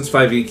 years since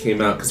 5e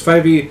came out, because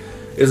 5e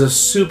is a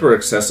super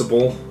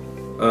accessible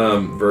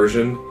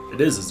version. It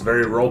is. It's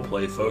very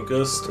roleplay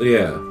focused.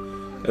 Yeah,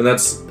 and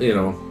that's,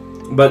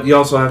 but you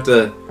also have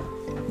to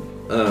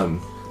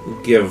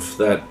give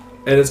that,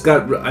 and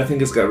I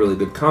think it's got really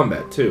good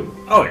combat too.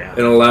 Oh, yeah.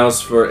 It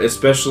allows for,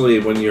 especially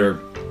when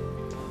you're,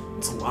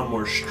 It's a lot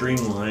more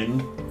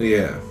streamlined.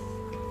 yeah.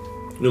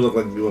 You look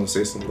like you want to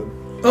say something.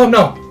 Oh,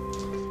 no.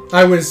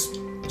 I was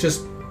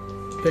just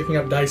picking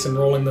up dice and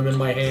rolling them in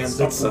my hands.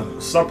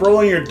 Stop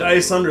rolling your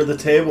dice under the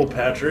table,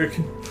 Patrick.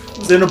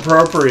 It's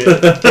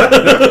inappropriate.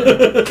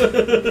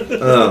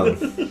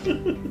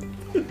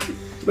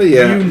 But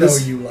yeah, You know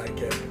you like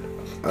it.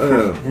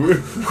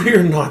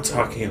 We're not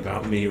talking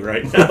about me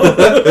right now.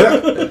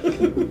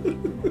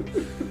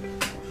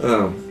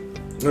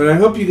 And I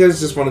hope you guys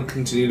just want to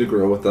continue to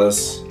grow with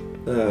us.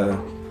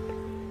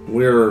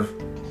 We're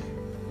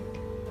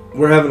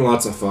having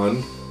lots of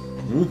fun.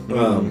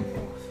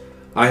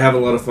 I have a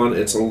lot of fun.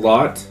 It's a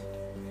lot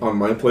on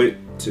my plate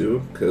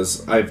too,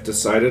 because I've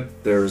decided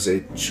there's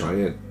a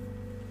giant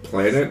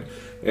planet,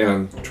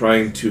 and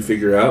trying to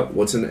figure out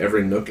what's in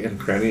every nook and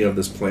cranny of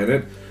this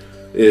planet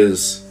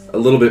is a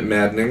little bit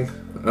maddening.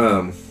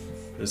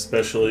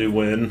 Especially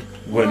when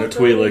a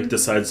Twi'lek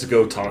decides to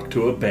go talk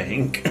to a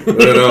bank. I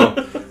know.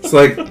 It's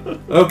like,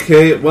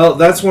 okay, well,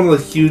 that's one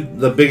of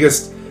the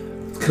biggest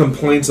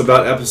complaints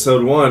about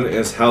episode 1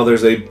 is how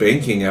there's a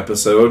banking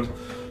episode.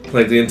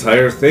 Like, the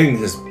entire thing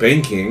is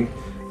banking.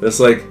 It's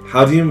like,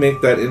 how do you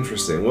make that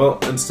interesting? Well,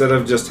 instead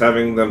of just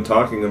having them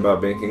talking about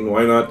banking,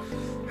 why not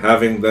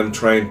having them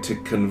trying to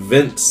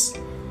convince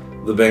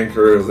the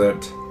banker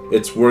that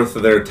it's worth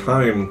their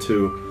time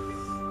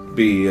to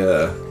be,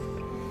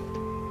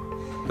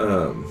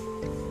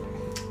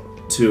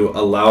 to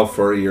allow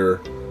for your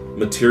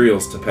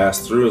materials to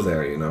pass through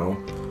there,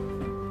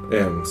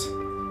 and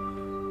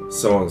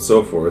so on and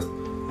so forth.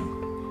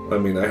 I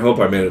mean, I hope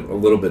I made it a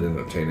little bit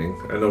entertaining.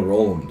 I know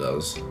Rolam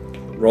does.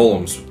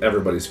 Rolam's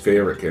everybody's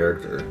favorite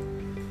character.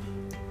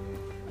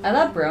 I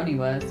thought Brony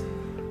was.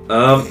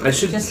 I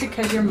should... Just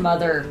because your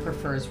mother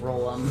prefers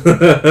Rolam.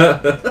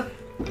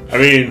 I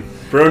mean,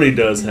 Brony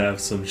does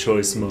have some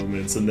choice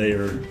moments, and they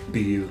are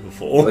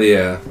beautiful.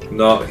 Yeah.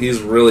 No,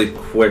 he's really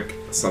quick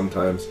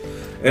sometimes.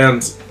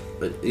 And,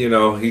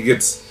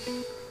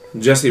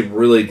 Jesse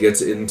really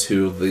gets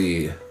into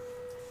the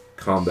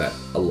combat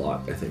a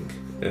lot, I think.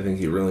 I think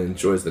he really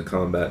enjoys the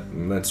combat,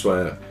 and that's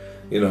why,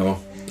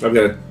 I've got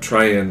to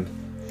try and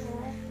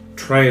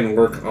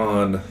work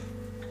on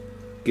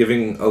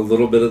giving a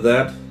little bit of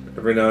that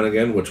every now and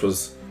again, which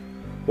was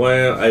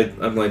why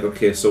I'm like,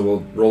 okay, so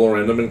we'll roll a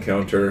random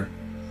encounter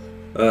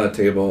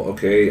table.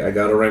 Okay, I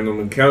got a random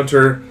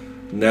encounter.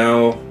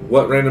 Now,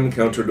 what random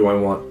encounter do I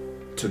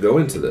want to go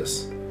into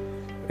this?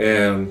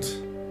 And,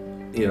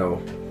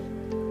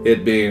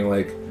 it being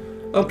like,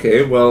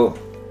 okay, well,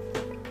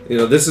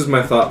 this is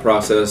my thought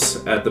process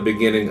at the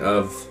beginning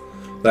of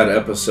that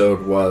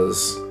episode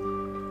was,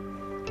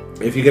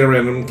 if you get a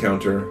random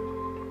encounter,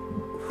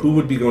 who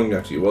would be going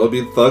after you? Well, it'd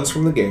be thugs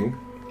from the gang,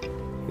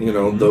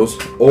 those,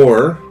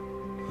 or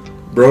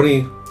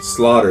Brony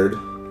slaughtered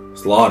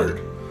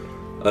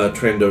a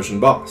Trandoshan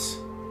boss.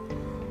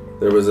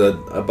 There was a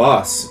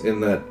boss in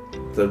the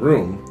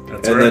room,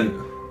 That's and right.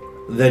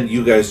 then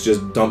you guys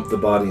just dumped the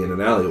body in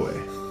an alleyway.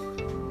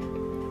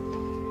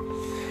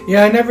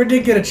 Yeah, I never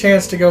did get a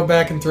chance to go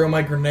back and throw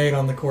my grenade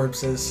on the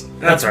corpses.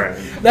 That's right.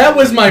 That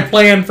was my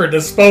plan for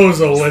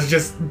disposal, was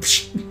just...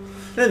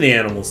 Then the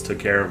animals took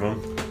care of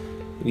him.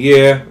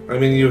 Yeah, I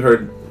mean,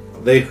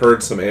 they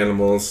heard some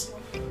animals.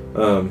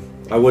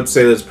 I would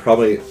say there's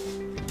probably,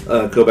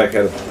 Kobach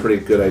had a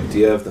pretty good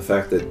idea of the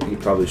fact that you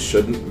probably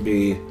shouldn't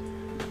be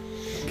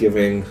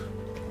giving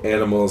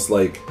animals,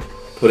 like,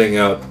 putting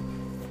out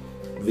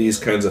these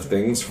kinds of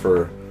things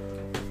for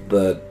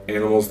the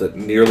animals that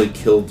nearly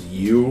killed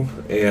you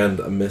and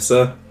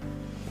Amissa.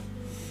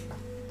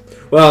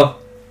 Well,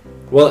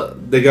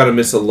 they got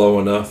Amissa low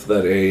enough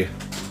that a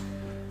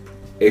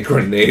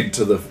grenade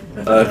to the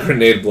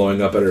grenade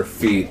blowing up at her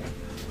feet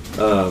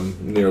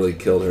nearly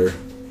killed her,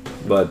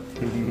 but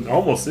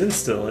Almost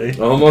instantly.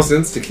 almost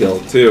insta kill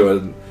too.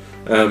 And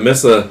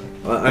Amissa,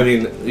 I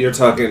mean, you're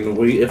talking.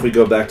 If we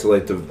go back to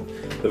like the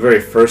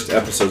very first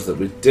episodes that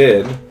we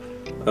did,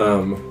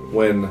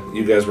 when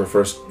you guys were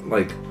first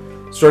like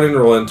starting to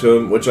roll into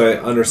them, which I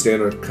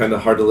understand are kind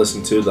of hard to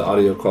listen to. The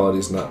audio quality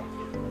is not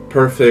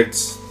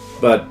perfect,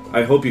 but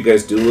I hope you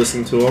guys do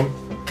listen to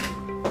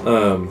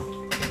them.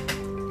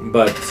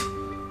 But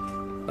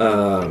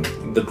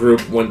the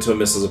group went to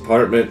Mrs.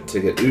 apartment to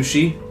get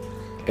Ushi,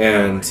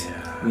 and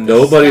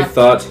nobody Stuffed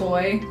thought,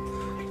 toy.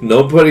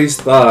 nobody's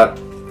thought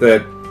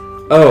that,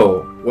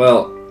 oh,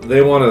 well,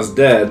 they want us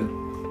dead.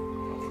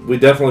 We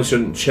definitely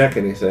shouldn't check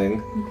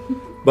anything.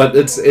 But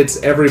it's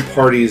every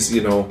party's,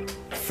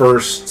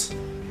 first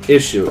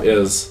issue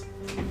is,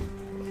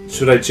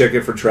 should I check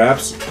it for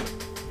traps?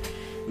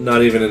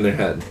 Not even in their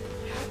head.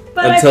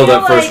 But Until I feel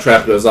that first like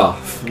trap goes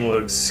off. Well,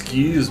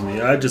 excuse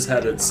me. I just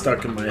had it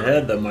stuck in my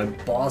head that my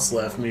boss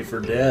left me for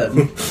dead.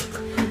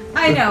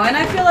 I know, and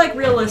I feel like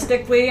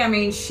realistically, I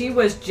mean, she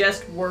was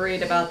just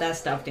worried about that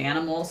stuffed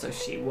animal, so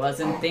she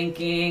wasn't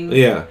thinking.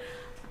 Yeah.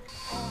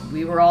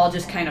 We were all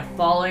just kind of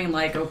following,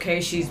 like,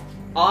 okay, she's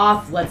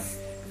off, let's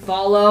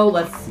follow,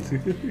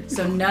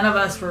 so none of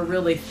us were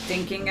really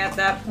thinking at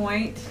that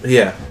point.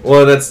 Yeah.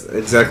 Well, that's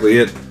exactly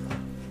it.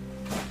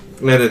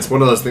 And it's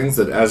one of those things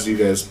that as you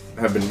guys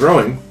have been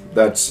growing,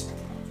 that's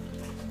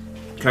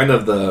kind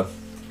of the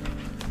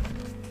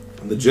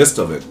gist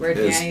of it. Where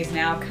is- Danny's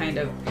now kind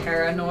of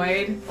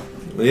paranoid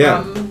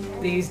Yeah.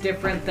 from these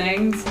different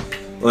things.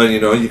 Well, you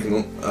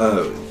can.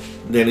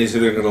 Danny's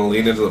either going to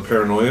lean into the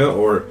paranoia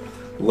or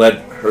let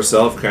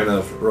herself kind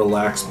of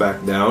relax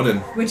back down and.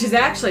 Which is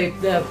actually,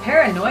 the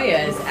paranoia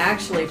is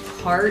actually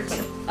part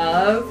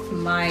of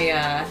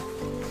my,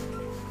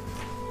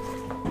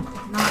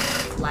 not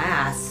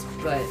class,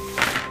 but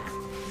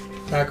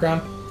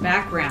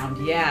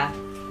background, yeah.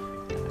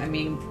 I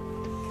mean,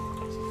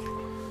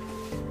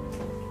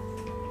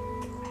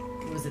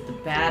 was it the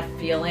bad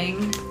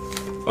feeling?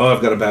 Oh,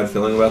 I've got a bad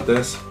feeling about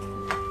this.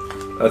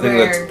 I think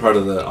Where- that's part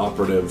of the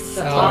operative.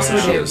 The Oh,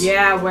 operative, issues.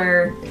 yeah,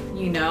 where,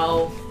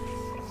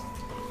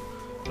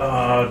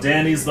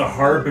 Danny's the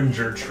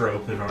harbinger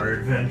trope in our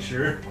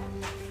adventure.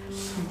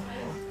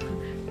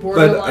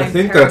 borderline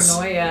think that's-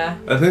 paranoia.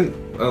 I think,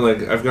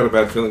 I've got a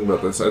bad feeling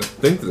about this. I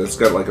think that it's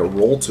got, like, a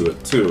roll to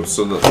it, too.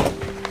 So that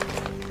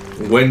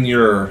when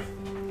you're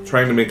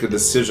trying to make a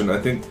decision, I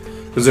think...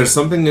 Because there's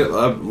something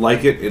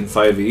like it in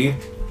 5e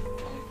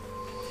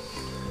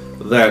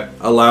that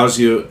allows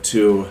you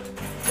to...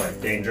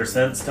 Like danger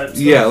sense type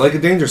stuff? Yeah, like a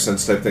danger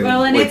sense type thing.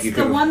 Well, and like it's you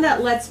the can- one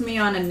that lets me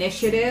on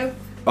initiative.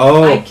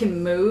 Oh, I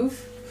can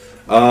move.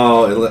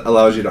 oh, it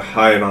allows you to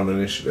hide on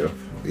initiative.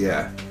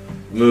 Yeah.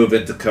 Move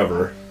into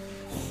cover.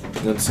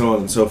 And so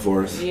on and so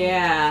forth.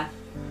 Yeah.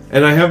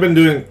 And I have been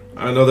doing...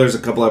 I know there's a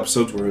couple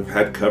episodes where we've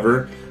had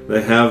cover. And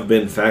I have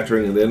been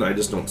factoring it in. I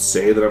just don't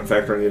say that I'm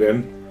factoring it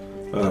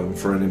in.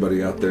 For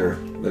anybody out there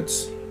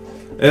that's...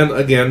 And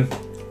again,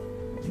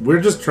 we're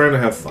just trying to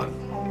have fun.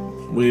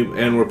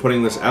 We're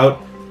putting this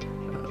out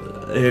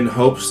in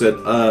hopes that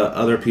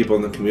other people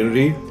in the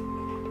community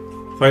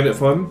find it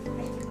fun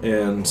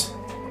and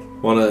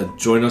want to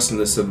join us in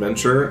this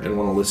adventure and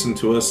want to listen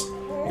to us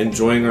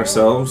enjoying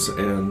ourselves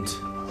and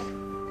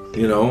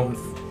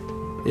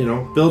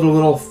build a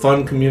little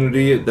fun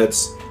community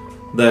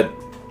that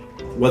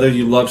whether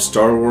you love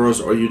Star Wars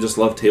or you just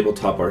love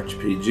tabletop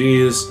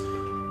RPGs.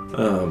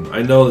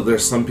 I know that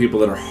there's some people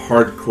that are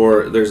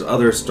hardcore. There's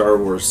other Star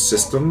Wars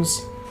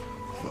systems,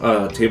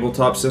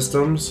 tabletop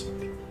systems,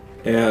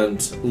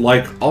 and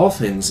like all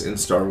things in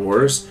Star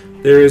Wars,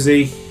 there is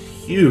a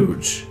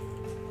huge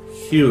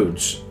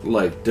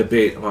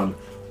debate on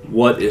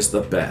what is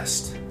the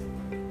best.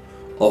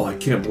 Oh, I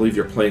can't believe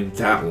you're playing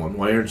that one.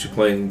 Why aren't you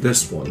playing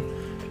this one?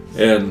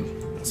 And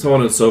so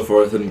on and so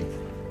forth. And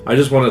I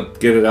just want to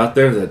get it out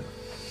there that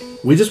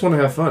we just want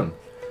to have fun.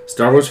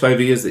 Star Wars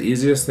 5e is the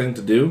easiest thing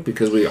to do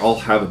because we all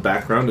have a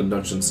background in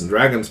Dungeons &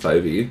 Dragons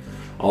 5e.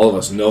 All of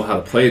us know how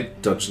to play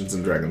Dungeons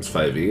 & Dragons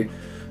 5e.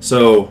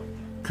 So,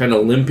 kind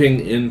of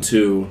limping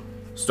into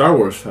Star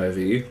Wars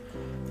 5e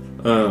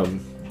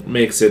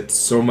makes it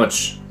so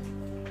much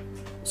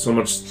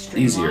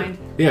easier.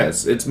 Yeah,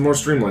 it's more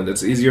streamlined.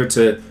 It's easier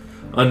to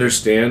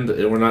understand,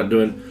 and we're not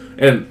doing...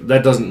 And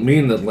that doesn't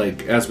mean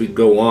that, as we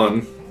go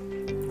on,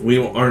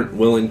 we aren't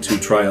willing to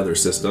try other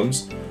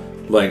systems.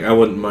 I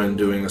wouldn't mind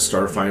doing a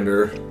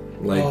Starfinder,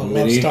 Oh,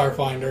 mini. love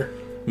Starfinder.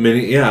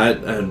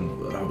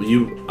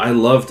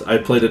 I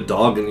played a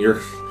dog in your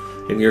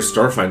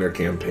Starfinder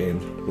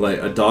campaign, like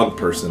a dog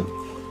person.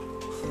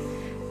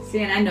 See,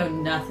 and I know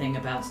nothing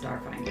about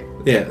Starfinder.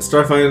 Yeah,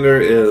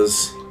 Starfinder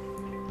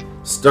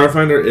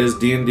is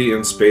D&D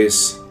in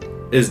space.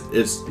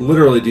 It's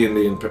literally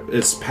D&D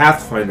it's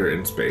Pathfinder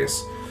in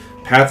space.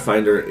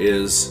 Pathfinder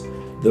is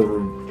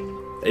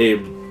a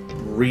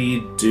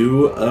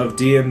redo of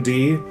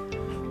D&D.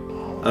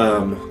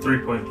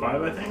 3.5,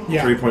 I think.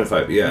 Yeah.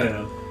 3.5,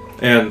 yeah.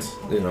 And that's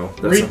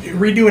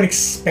Redo and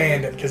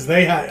expand it because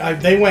they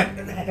went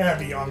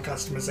heavy on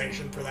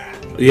customization for that.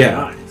 yeah,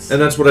 Nice. and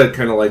that's what I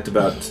kind of liked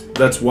about.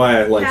 That's why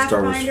I liked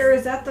Star Wars. Pathfinder,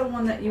 is that the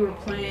one that you were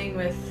playing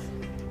with?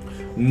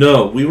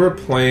 No, we were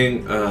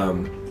playing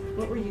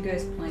What were you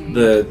guys playing?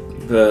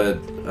 the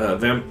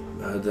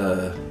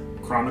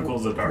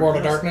Chronicles of Darkness. World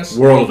of Darkness.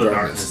 World of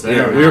Darkness. There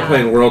Yeah, we we were go.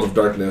 playing World of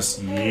Darkness,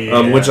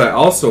 Yeah. which I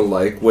also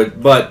like.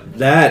 But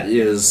that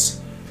is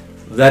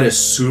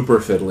super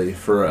fiddly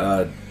for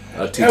a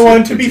TTRPG. Well,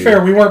 and to be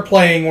fair, we weren't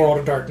playing World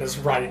of Darkness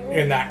right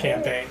in that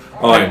campaign.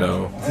 Oh, I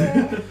know.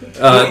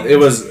 It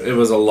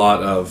was a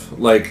lot of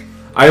like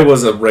I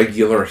was a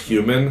regular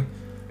human,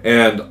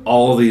 and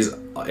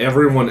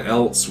everyone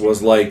else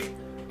was like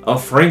a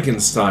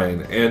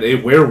Frankenstein and a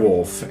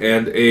werewolf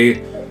and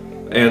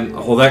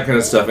all that kind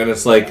of stuff, and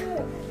it's like,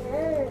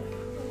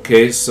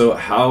 okay, so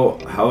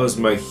how is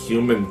my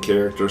human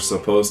character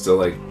supposed to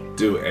like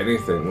do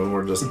anything when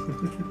we're just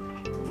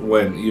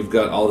when you've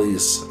got all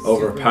these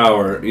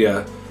overpower,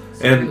 yeah.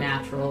 And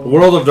Supernatural.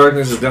 World of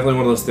Darkness is definitely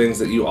one of those things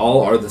that you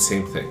all are the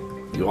same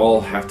thing. You all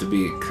have to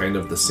be kind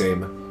of the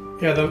same.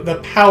 Yeah, the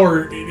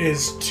power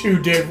is too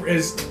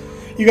different.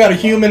 You got a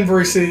human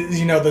versus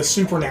the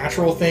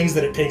supernatural things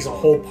that it takes a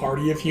whole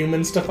party of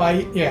humans to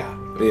fight. Yeah.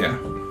 Yeah.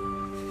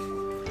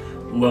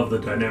 Love the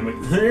dynamic.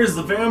 Here's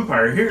the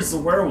vampire. Here's the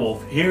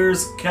werewolf.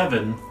 Here's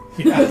Kevin.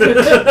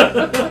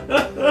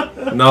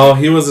 No,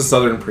 he was a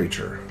Southern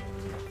preacher.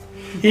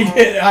 He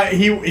did.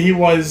 He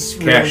was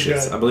really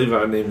Cassius. good. I believe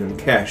I named him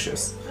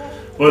Cassius.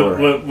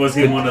 What was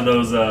he one of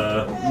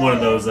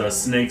those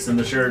snakes in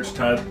the church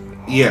type?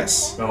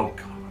 Yes. Oh,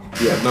 God.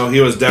 Yeah, no,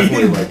 he was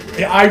definitely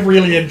like... I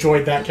really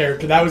enjoyed that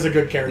character. That was a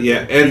good character.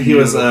 Yeah, and he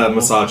was a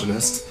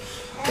misogynist.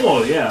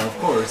 Oh yeah, of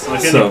course. Like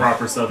any So-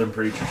 proper Southern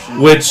preacher should.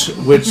 Which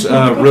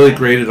really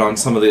grated on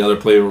some of the other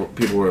people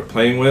we were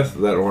playing with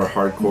that were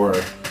hardcore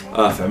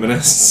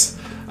feminists.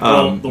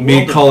 Well, the Me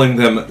world of- calling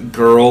them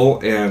girl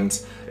and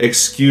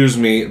excuse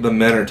me, the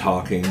men are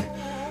talking.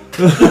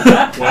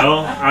 Well,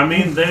 I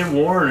mean, they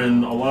warn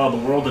in a lot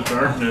of the World of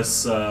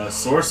Darkness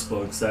source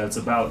books that it's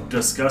about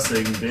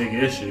discussing big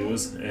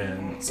issues,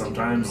 and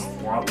sometimes a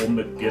lot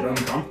will get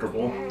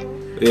uncomfortable.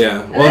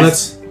 Yeah, well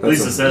that's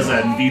Lisa says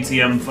that in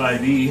VTM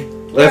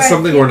 5e. that's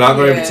something we're not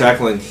going to be Yeah.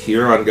 tackling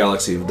here on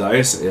Galaxy of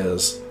Dice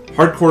is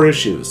hardcore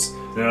issues.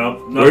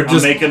 No, We're I'm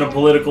just- making a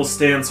political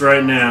stance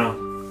right now.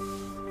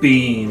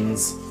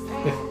 Beans.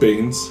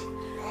 Beans.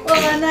 Well,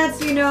 and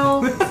that's,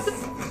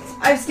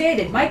 I've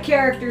stated, my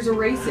character's a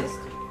racist.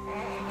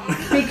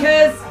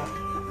 Because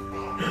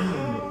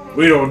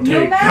We don't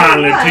No take matter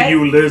kindly what. to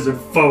you lizard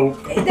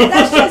folk.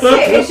 that's just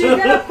it. Is you're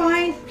going to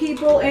find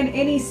people in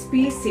any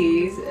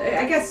species,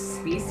 I guess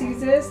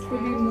speciesist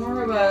would be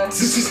more of a...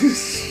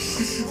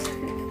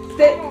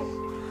 that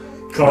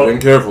Treading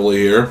carefully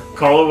here.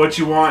 Call it what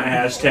you want,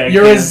 hashtag.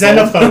 You're a cancel.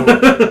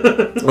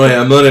 xenophobe. Oh yeah,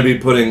 I'm going to be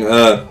putting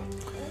a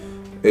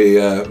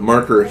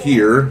marker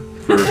here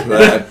for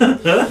that.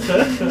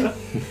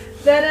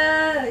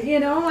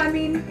 I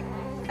mean,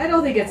 I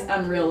don't think it's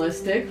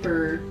unrealistic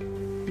for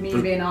me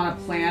being on a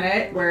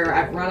planet where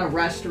I've run a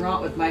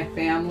restaurant with my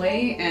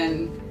family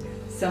and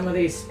some of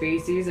these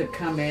species have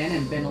come in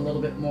and been a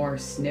little bit more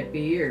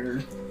snippy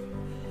or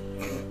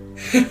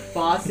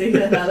bossy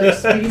than other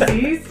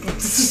species.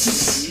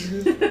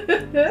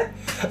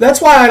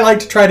 That's why I like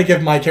to try to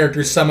give my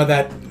characters some of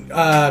that.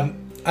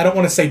 I don't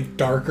want to say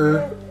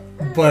darker,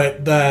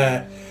 but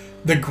the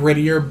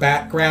grittier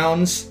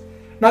backgrounds.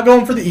 Not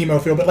going for the emo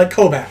feel, but like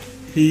Kobach.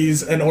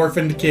 He's an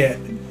orphaned kid.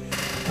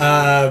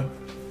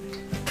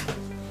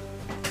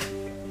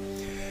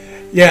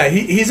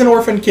 He's an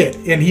orphaned kid,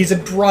 and he's a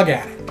drug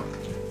addict.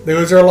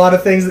 Those are a lot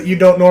of things that you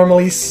don't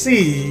normally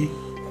see.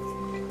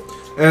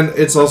 And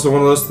it's also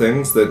one of those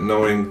things that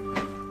knowing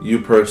you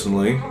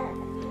personally,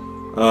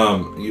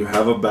 you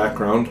have a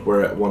background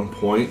where at one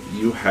point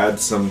you had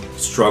some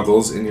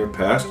struggles in your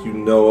past. You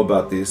know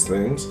about these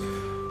things.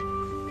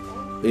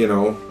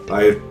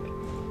 I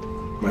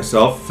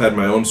myself had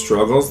my own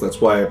struggles. That's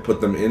why I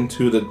put them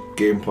into the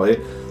gameplay,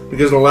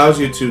 because it allows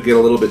you to get a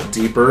little bit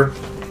deeper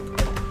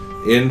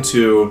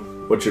into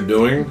what you're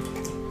doing,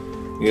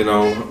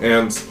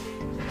 and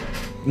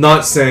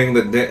not saying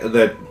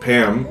that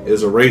Pam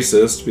is a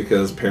racist,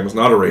 because Pam's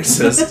not a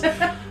racist,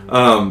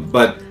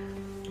 but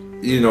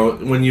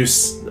when you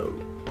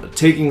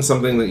taking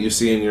something that you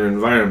see in your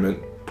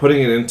environment,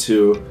 putting it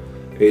into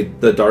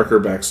the darker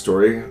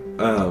backstory,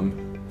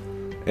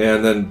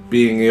 and then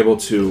being able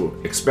to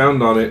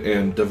expound on it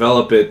and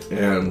develop it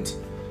and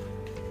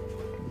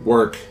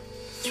work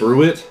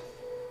through it,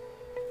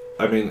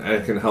 I mean, I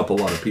can help a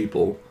lot of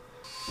people.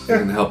 I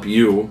can help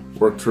you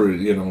work through,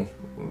 you know,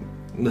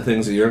 the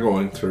things that you're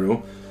going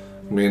through.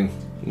 I mean,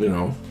 you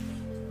know,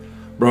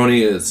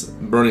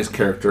 Brony's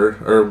character,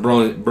 or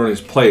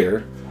Brony's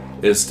player,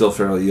 is still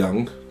fairly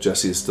young.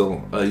 Jesse is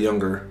still a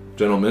younger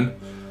gentleman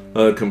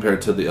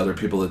compared to the other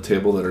people at the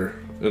table that are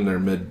in their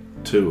mid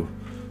to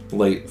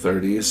late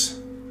 30s.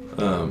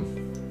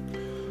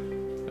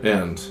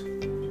 And,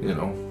 you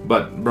know,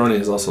 but Brony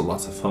is also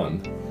lots of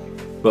fun.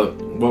 But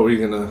what were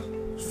you gonna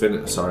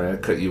finish? Sorry, I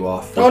cut you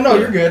off. Oh no,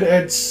 you're good.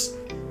 It's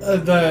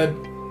at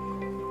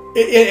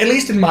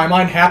least in my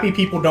mind, happy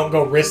people don't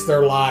go risk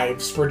their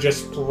lives for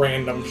just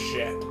random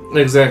shit.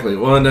 Exactly.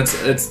 Well, and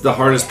it's the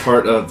hardest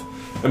part of.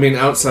 I mean,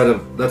 outside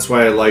of that's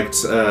why I liked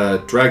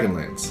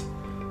Dragonlance,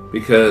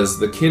 because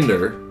the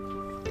Kinder,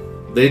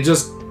 they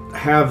just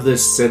have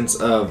this sense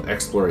of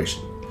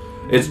exploration.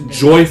 It's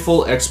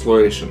joyful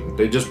exploration.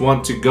 They just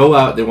want to go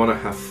out. They want to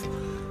have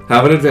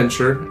an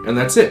adventure, and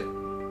that's it.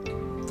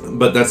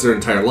 But that's their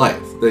entire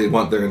life. They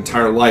want their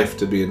entire life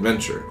to be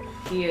adventure.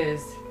 He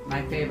is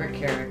my favorite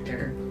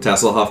character.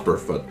 Tasselhoff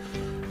Burfoot.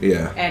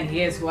 Yeah. And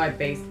he is who I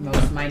based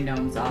most of my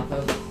gnomes off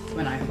of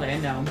when I play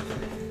a gnome.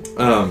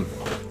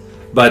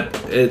 But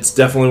it's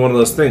definitely one of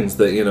those things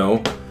that, you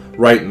know,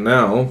 right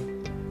now,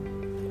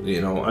 you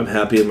know, I'm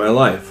happy in my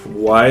life.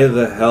 Why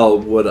the hell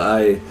would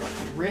I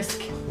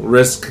risk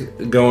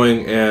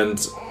going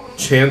and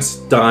chance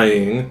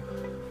dying,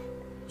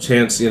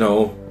 you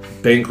know,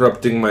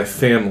 bankrupting my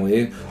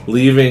family,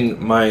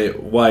 leaving my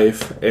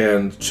wife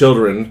and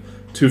children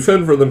to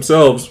fend for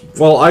themselves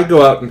while I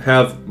go out and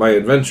have my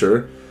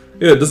adventure?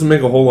 Yeah, it doesn't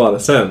make a whole lot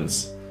of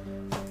sense.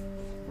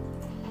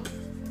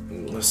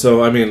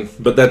 So, I mean,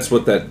 but that's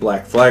what that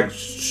Black Flag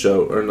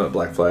show, or not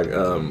Black Flag,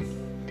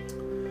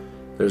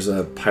 there's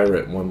a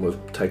pirate one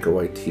with Taika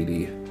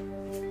Waititi.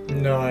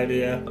 No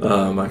idea.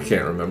 I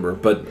can't remember,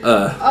 but,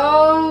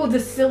 Oh,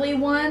 the silly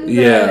one?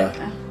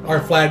 Yeah. Our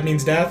flag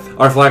means death?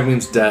 Our flag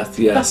means death,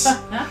 yes.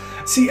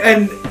 See,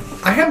 and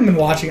I haven't been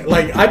watching,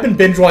 like, I've been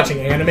binge watching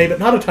anime, but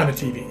not a ton of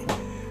TV.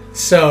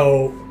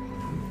 So,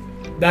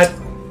 that,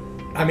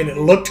 I mean, it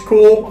looked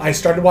cool. I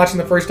started watching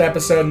the first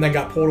episode and then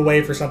got pulled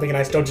away for something, and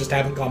I still just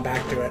haven't gone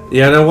back to it.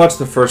 Yeah, and I watched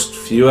the first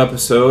few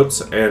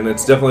episodes, and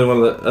it's definitely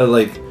one of the,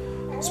 like,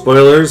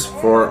 spoilers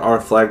for Our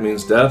Flag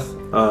Means Death,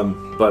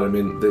 but, I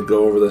mean, they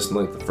go over this in,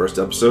 like, the first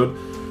episode.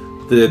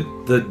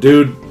 The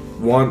dude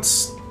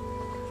wants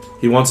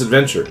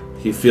adventure.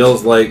 He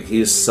feels like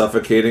he's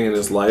suffocating in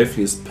his life.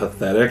 He's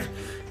pathetic,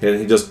 and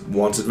he just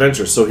wants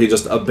adventure. So he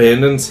just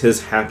abandons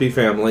his happy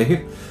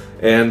family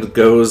and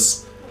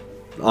goes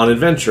on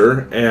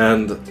adventure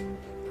and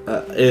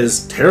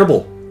is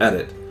terrible at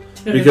it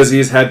because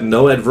he's had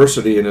no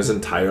adversity in his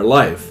entire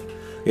life.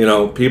 You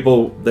know,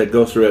 people that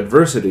go through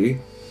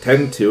adversity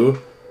tend to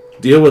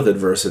deal with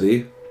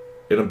adversity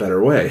in a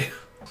better way.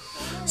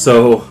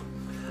 So,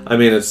 I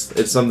mean,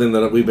 it's something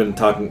that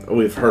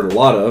we've heard a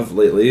lot of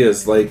lately,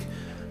 is like,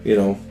 you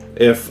know,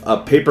 if a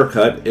paper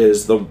cut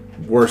is the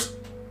worst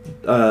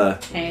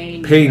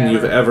pain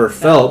you've ever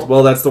felt,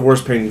 well, that's the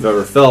worst pain you've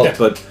ever felt, yeah.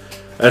 But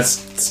that's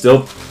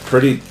still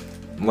pretty,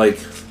 like...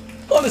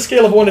 On a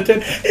scale of 1 to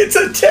 10, it's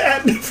a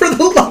 10! For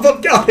the love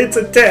of God, it's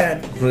a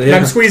 10! Yeah. And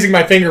I'm squeezing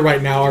my finger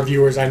right now. Our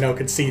viewers, I know,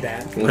 could see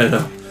that. I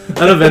know.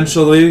 And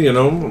eventually, you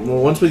know,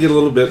 once we get a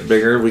little bit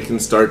bigger, we can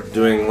start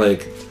doing,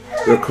 like,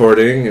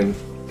 recording and...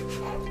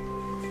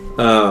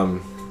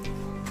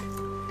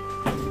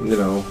 you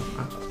know,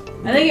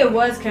 I think it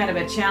was kind of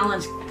a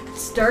challenge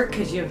start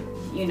because you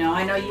know,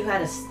 I know you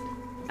had an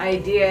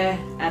idea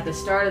at the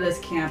start of this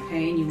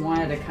campaign. You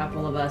wanted a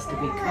couple of us to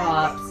be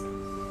cops,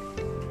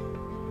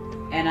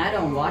 and I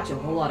don't watch a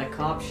whole lot of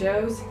cop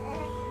shows.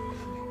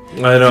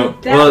 I don't.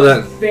 That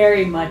was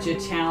very much a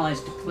challenge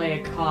to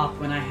play a cop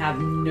when I have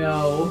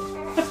no.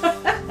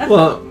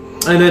 Well,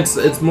 and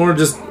it's more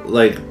just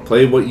like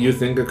play what you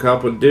think a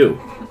cop would do.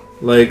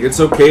 Like, it's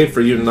okay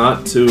for you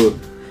not to.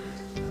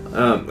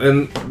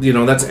 And, you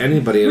know, that's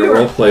anybody in a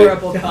role play.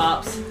 Horrible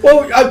cops.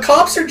 Well,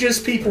 cops are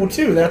just people,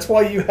 too. That's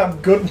why you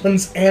have good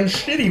ones and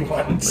shitty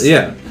ones.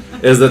 Yeah.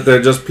 Is that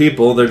they're just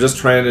people. They're just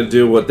trying to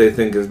do what they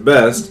think is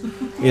best.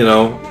 You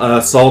know,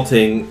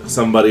 assaulting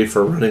somebody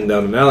for running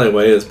down an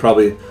alleyway is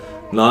probably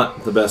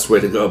not the best way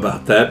to go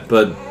about that.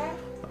 But,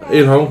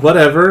 you know,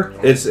 whatever.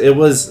 It's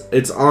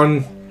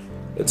on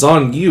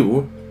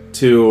you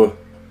to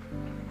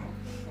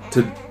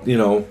you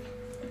know,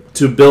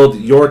 to build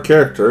your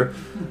character.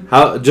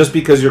 How just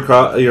because your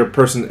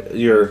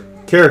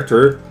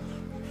character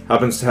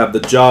happens to have the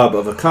job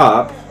of a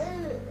cop,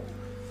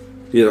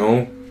 you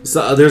know,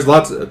 so there's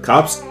lots of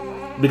cops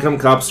become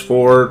cops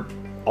for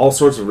all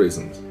sorts of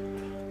reasons.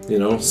 You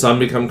know, some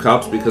become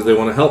cops because they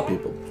want to help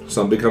people.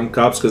 Some become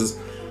cops because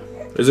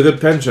there's a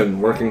good pension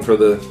working for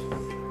the,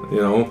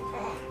 you know,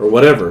 or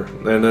whatever.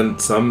 And then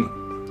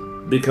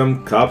some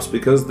become cops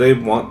because they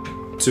want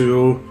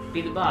to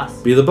be the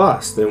boss. Be the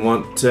boss. They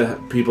want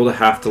people to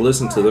have to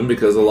listen to them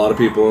because a lot of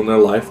people in their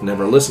life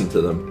never listen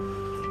to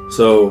them.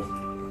 So,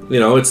 you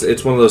know,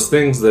 it's one of those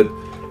things that,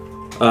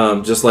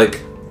 just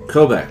like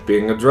Kobach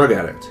being a drug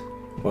addict.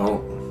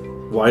 Well,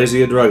 why is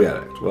he a drug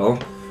addict? Well,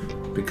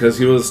 because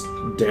he was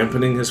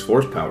dampening his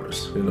force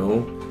powers, you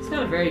know? He's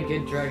not a very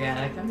good drug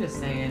addict, I'm just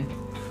saying.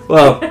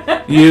 Well,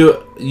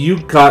 you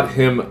caught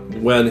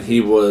him when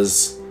he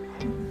was,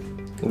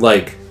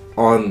 like,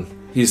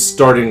 he's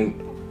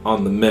starting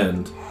on the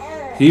mend.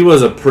 He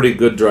was a pretty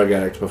good drug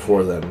addict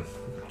before then.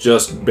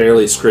 Just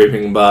barely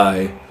scraping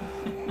by,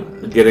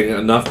 getting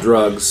enough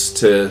drugs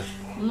to...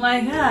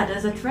 My God,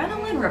 does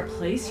adrenaline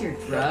replace your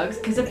drugs?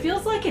 Because it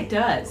feels like it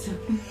does.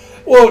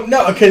 Well,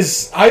 no,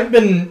 because I've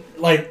been,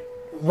 like,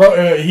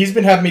 he's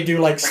been having me do,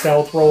 like,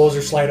 stealth rolls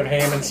or sleight of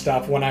hand and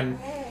stuff when I'm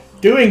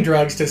doing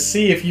drugs to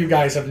see if you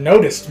guys have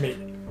noticed me.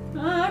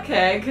 Oh,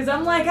 okay, because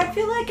I'm like, I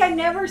feel like I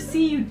never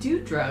see you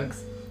do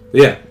drugs.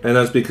 Yeah, and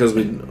that's because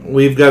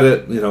we've got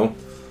it, you know...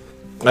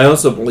 I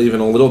also believe in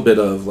a little bit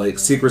of, like,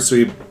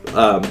 secrecy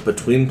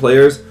between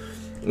players.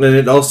 And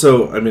it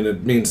also, I mean,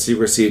 it means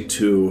secrecy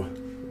to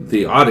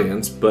the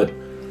audience, but,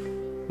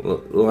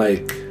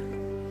 like...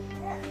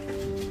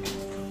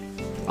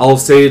 I'll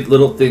say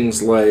little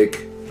things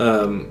like,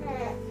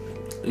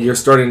 you're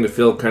starting to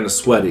feel kind of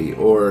sweaty,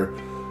 or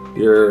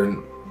you're,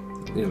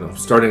 you know,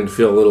 starting to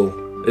feel a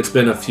little... It's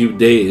been a few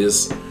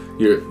days,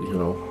 you're, you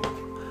know,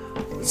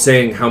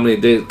 saying how many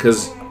days...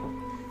 Because...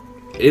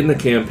 in the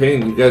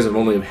campaign, you guys have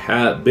only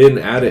been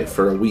at it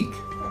for a week,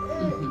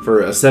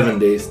 for a 7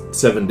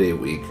 day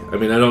week. I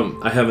mean,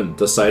 I haven't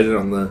decided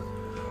on the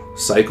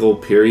cycle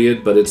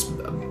period, but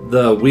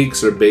the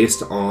weeks are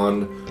based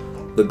on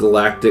the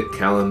galactic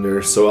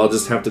calendar. So I'll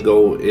just have to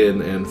go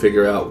in and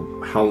figure out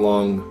how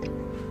long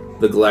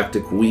the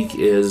galactic week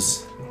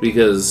is,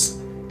 because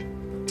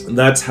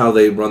that's how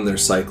they run their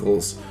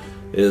cycles,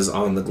 is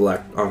on the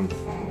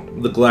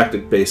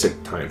galactic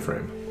basic time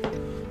frame.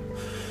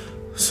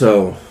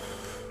 So.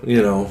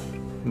 You know,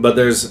 but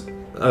there's,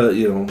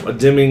 you know, a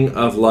dimming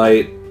of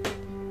light,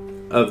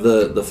 of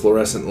the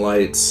fluorescent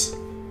lights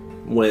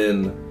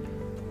when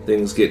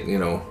things get, you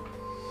know...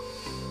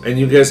 And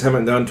you guys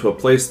haven't gone to a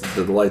place that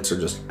the lights are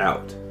just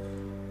out.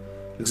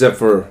 Except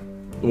for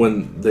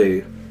when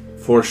they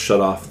force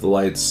shut off the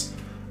lights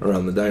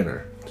around the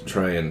diner to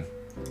try and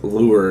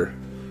lure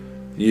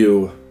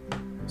you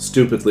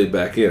stupidly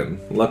back in.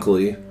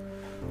 Luckily,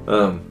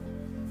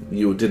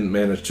 you didn't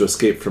manage to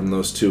escape from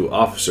those two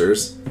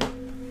officers.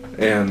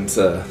 And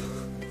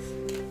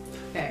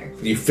Fair.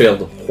 you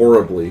failed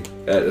horribly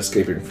at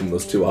escaping from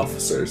those two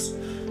officers.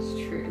 It's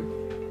true.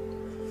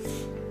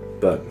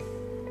 But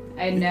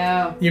I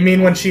know. You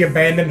mean when she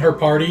abandoned her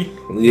party?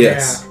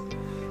 yes,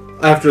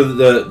 after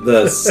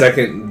the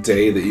second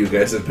day that you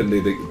guys have been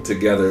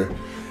together,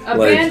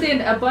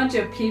 Abandoned a bunch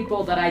of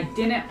people that I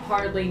didn't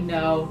hardly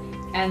know,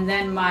 and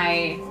then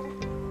my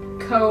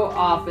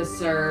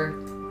co-officer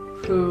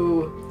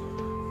who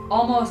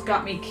almost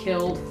got me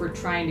killed for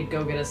trying to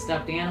go get a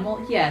stuffed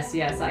animal. Yes,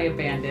 I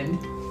abandoned.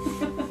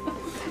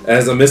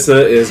 as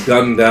Amissa is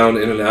gunned down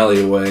in an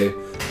alleyway,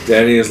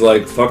 Danny is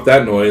like, fuck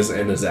that noise,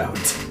 and is out.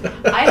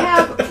 I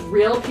have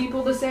real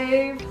people to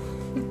save.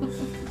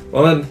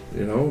 Well then,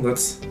 you know,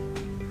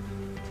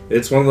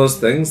 it's one of those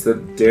things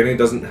that Danny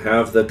doesn't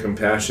have the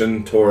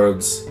compassion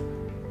towards,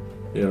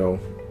 you know,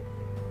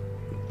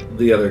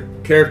 the other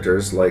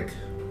characters, like...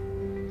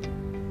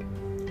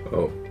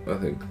 Oh, I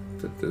think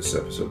that this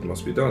episode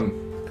must be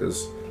done,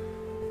 because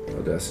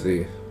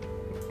Audacity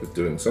is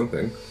doing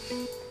something.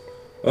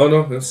 Oh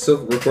no, it's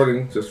still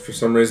recording, just for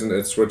some reason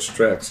it switched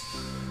tracks.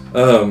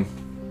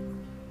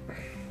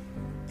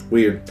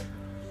 Weird.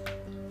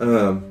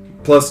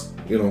 Plus,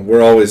 you know,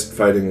 we're always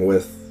fighting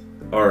with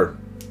our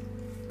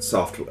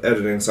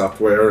editing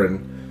software,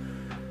 and,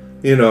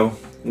 you know,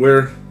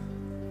 we're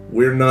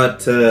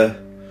not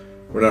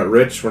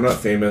rich, we're not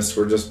famous,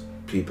 we're just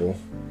people,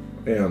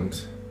 and...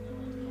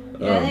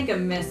 Yeah, I think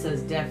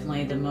Amissa's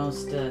definitely the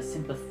most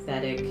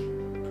sympathetic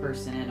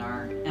person in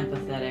our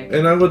empathetic.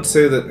 And I would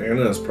say that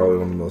Anna is probably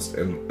one of the most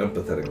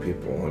empathetic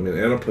people. I mean,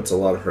 Anna puts a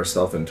lot of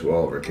herself into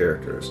all of her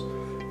characters,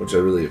 which I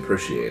really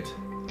appreciate.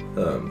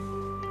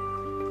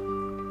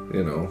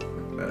 You know,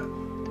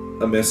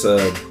 Amissa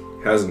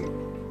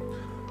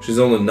she's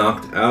only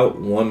knocked out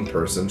one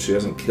person. She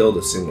hasn't killed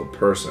a single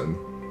person.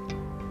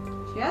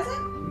 She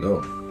hasn't?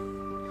 No.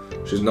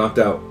 She's knocked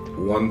out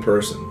one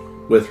person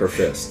with her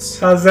fists.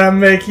 How's that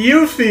make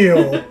you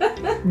feel,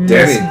 Miss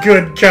Danny.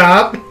 Good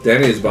Cop?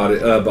 Danny's body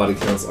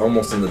count's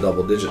almost in the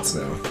double digits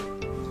now.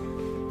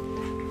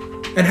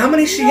 And how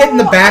many she hit in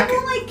the back? I've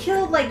only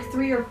killed like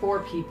 3 or 4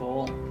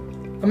 people.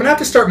 I'm gonna have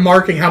to start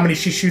marking how many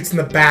she shoots in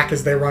the back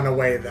as they run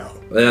away, though.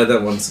 Yeah,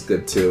 that one's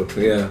good too.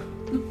 Yeah.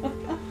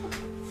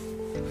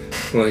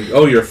 Like,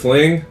 oh, you're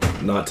fleeing?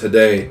 Not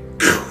today.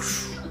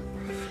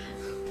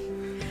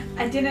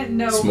 I didn't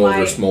know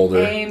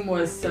Smolder. aim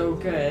was so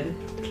good.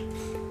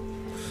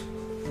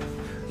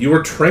 You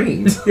were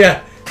trained.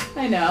 Yeah.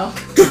 I know.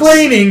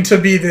 Training to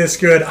be this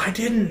good. I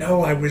didn't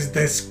know I was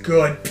this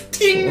good.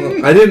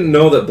 Ting! I didn't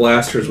know that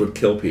blasters would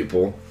kill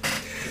people.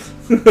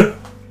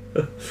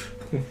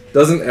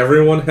 Doesn't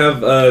everyone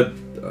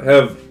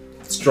have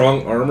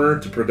strong armor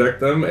to protect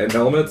them and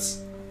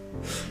helmets?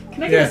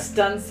 Can I get a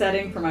stun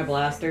setting for my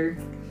blaster?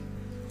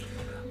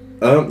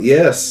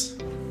 Yes.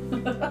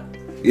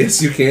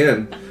 Yes, you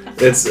can.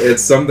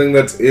 It's something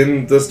that's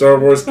in the Star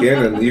Wars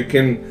canon. You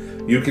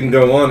can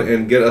go on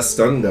and get a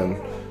stun gun.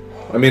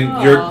 I mean,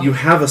 Aw. you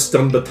have a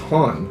stun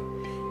baton.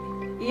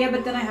 Yeah,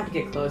 but then I have to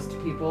get close to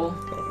people.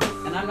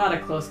 And I'm not a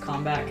close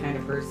combat kind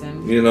of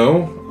person. You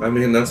know? I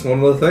mean, that's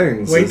one of the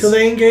things. Wait till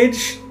they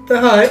engage the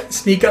hut,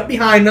 sneak up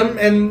behind them,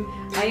 and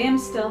I am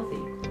stealthy.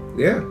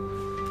 Yeah.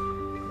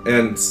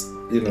 And,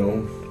 you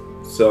know,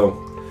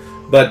 so...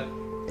 But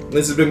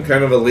this has been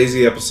kind of a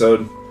lazy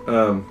episode.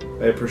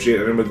 I appreciate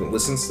everybody that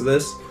listens to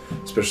this,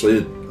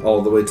 especially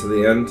all the way to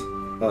the end.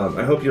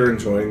 I hope you're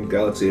enjoying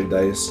Galaxy of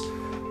Dice.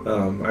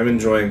 I'm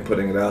enjoying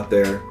putting it out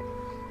there.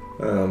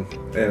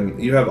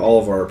 And you have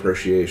all of our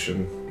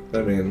appreciation.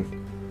 I mean,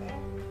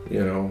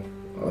 you know,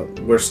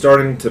 we're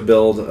starting to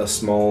build a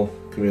small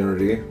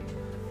community.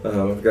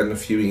 I've gotten a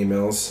few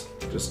emails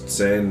just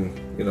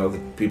saying, you know,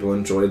 that people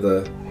enjoy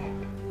the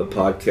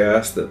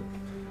podcast, that,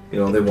 you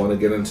know, they want to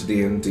get into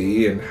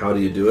D&D and how do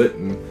you do it.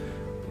 And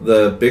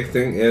the big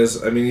thing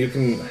is, I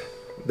mean,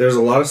 there's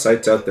a lot of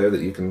sites out there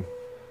that you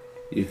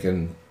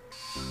can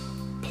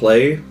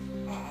play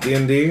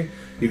D&D.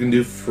 You can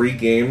do free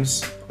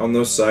games on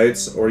those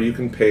sites, or you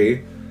can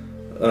pay.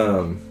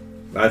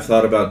 I've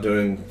thought about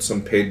doing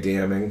some paid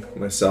DMing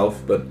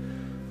myself, but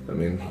I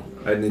mean,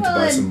 I need to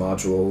buy some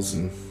modules,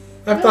 and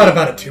I've thought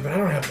about it too, but I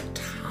don't have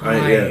the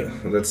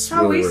time. that's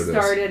How really we what it is.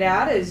 started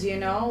out is, you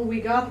know, we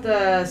got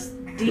the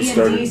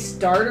starter. D&D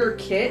starter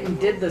kit and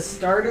did the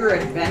starter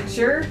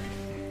adventure,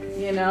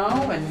 you know,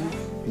 and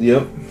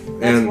Yep.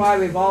 that's And why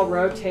we've all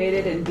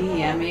rotated in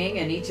DMing,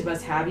 and each of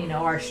us have, you know,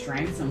 our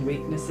strengths and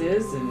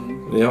weaknesses,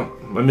 and yeah,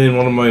 I mean,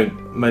 one of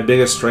my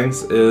biggest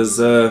strengths is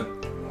that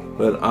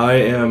I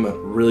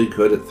am really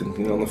good at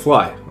thinking on the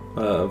fly,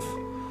 of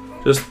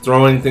just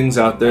throwing things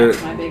out there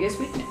that's my biggest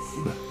weakness.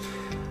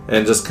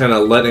 and just kind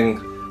of letting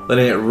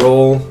it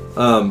roll.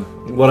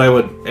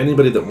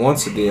 Anybody that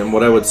wants to DM,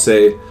 what I would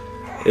say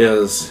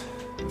is,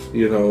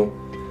 you know,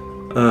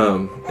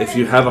 if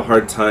you have a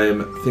hard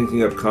time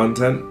thinking of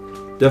content,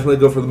 definitely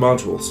go for the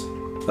modules.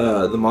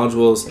 The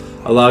modules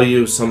allow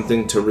you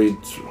something to read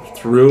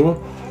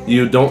through.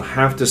 You don't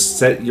have to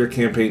set your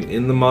campaign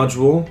in the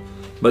module,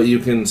 but you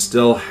can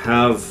still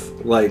have,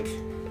 like,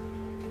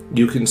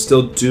 you can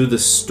still do the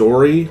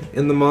story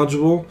in the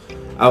module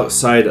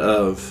outside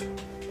of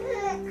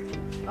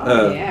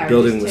Oh yeah, or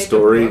building just the take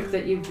story. a book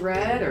that you've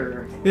read,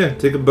 or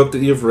take a book that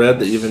you've read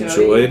that you've show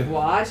enjoyed. you've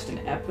watched, an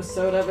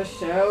episode of a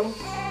show.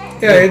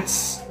 Yeah,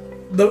 it's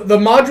the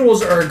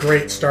modules are a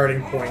great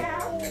starting point.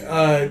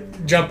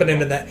 Jumping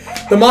into that,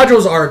 the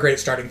modules are a great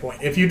starting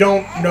point. If you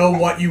don't know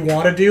what you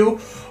want to do,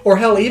 or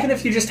hell, even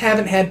if you just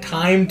haven't had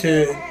time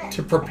to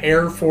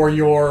prepare for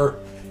your,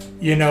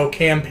 you know,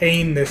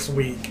 campaign this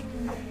week,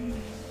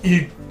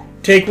 you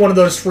take one of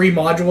those free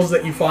modules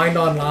that you find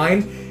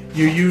online.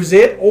 You use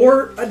it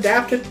or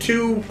adapt it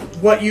to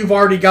what you've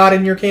already got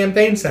in your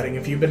campaign setting.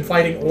 If you've been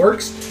fighting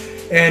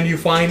orcs and you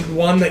find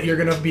one that you're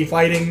going to be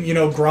fighting, you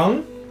know,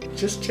 Grung,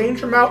 just change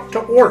them out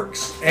to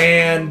orcs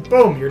and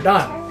boom, you're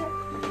done.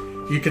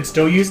 You can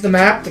still use the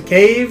map, the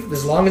cave,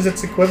 as long as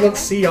it's equivalent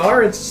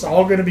CR, it's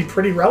all going to be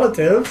pretty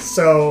relative,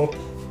 so...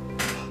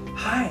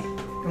 Hi.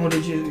 Oh,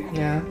 did you...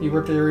 Yeah, you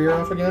ripped your ear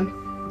off again?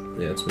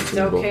 Yeah, it's It's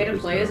okay to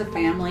play as a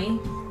family.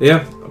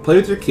 Yeah, play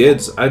with your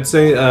kids. I'd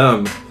say,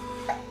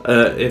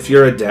 if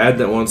you're a dad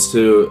that wants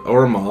to,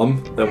 or a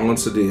mom that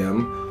wants to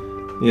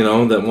DM, you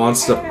know, that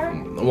wants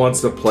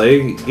to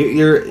play,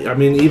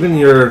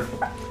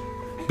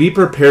 be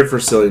prepared for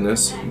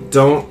silliness.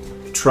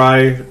 Don't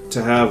try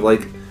to have,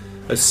 like,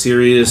 a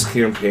serious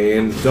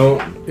campaign.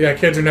 Don't. Yeah,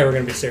 kids are never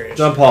going to be serious.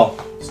 John Paul,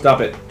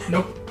 stop it.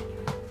 Nope.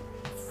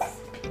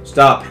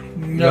 Stop.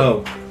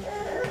 No.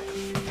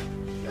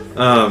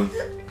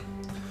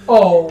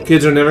 Oh.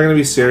 Kids are never going to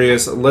be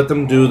serious. Let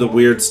them do the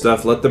weird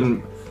stuff. Let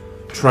them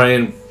try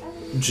and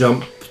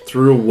jump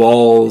through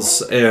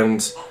walls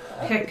and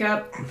Pick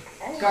up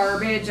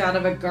garbage out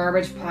of a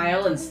garbage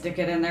pile and stick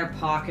it in their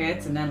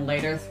pockets, and then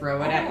later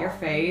throw it at your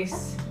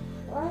face.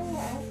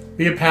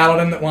 Be a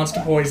paladin that wants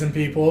to poison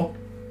people.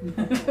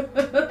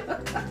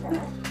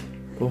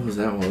 what was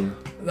that one?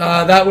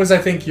 That was, I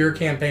think, your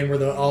campaign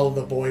where all of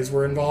the boys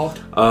were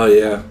involved. Oh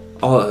yeah,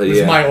 It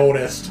was my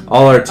oldest.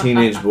 all our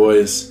teenage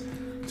boys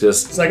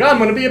just It's like, I'm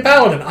going to be a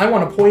paladin. I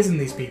want to poison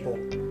these people.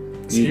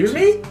 Excuse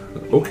me?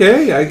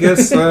 okay. I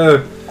guess.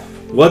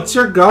 What's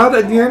your god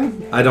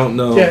again? I don't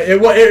know. Yeah, he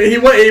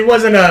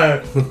wasn't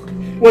a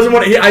wasn't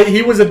one.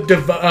 He was a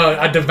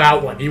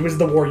devout one. He was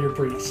the warrior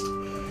priest.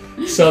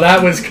 So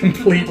that was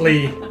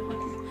completely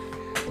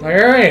all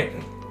right.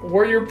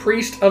 Warrior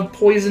priest of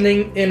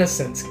poisoning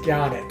innocents.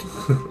 Got it.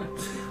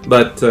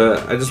 But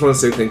I just want to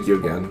say thank you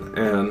again,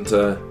 and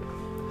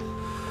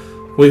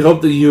we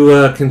hope that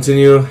you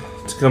continue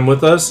to come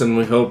with us, and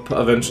we hope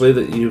eventually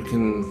that you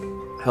can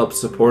help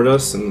support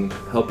us and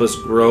help us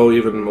grow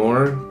even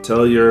more.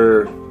 Tell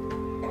your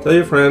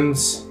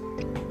friends,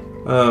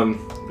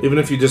 even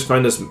if you just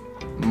find us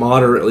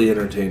moderately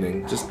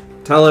entertaining, just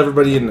tell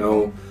everybody you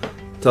know.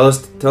 Tell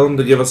them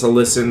to give us a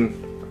listen.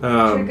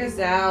 Check us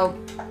out.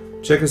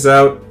 check us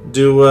out.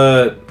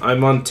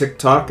 I'm on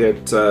TikTok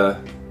at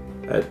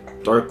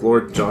Dark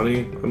Lord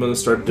Johnny. I'm gonna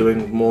start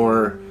doing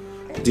more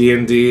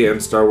D&D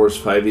and Star Wars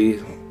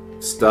 5e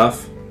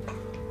stuff.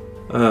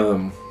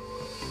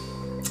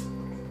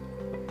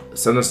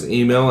 Send us an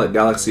email at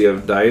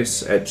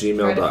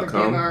galaxyofdice@gmail.com. Try to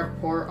forgive our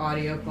poor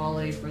audio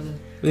quality for the.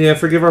 Yeah,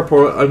 forgive our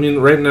poor. I mean,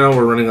 right now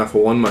we're running off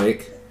of one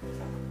mic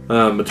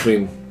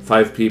between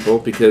 5 people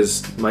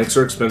because mics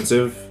are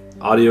expensive,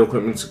 audio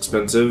equipment's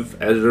expensive,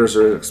 editors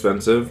are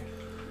expensive,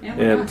 And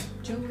we're and not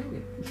Joe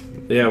Rogan.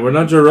 yeah, we're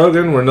not Joe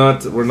Rogan. We're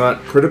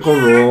not Critical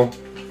Role.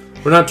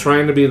 We're not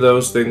trying to be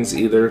those things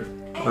either.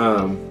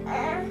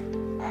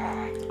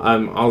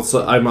 I'm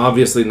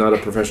obviously not a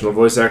professional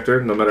voice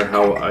actor, no matter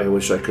how I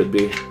wish I could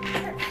be.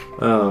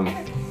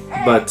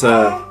 But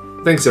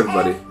thanks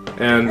everybody,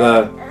 and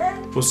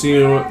we'll see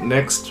you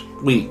next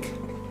week.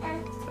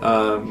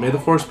 May the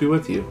Force be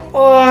with you.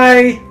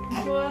 Bye.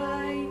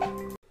 Bye.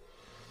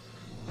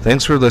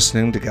 Thanks for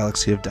listening to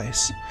Galaxy of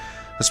Dice.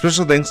 A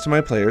special thanks to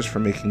my players for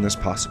making this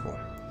possible.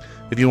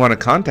 If you want to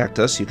contact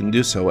us, you can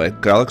do so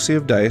at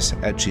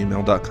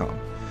galaxyofdice@gmail.com.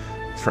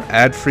 For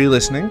ad-free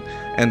listening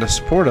and to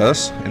support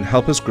us and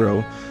help us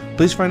grow,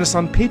 please find us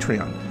on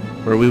Patreon,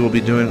 where we will be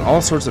doing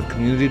all sorts of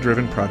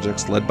community-driven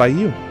projects led by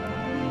you.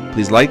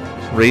 Please like,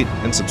 rate,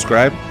 and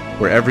subscribe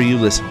wherever you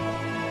listen.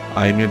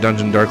 I am your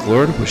Dungeon Dark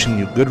Lord, wishing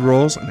you good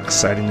rolls and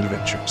exciting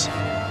adventures.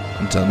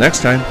 Until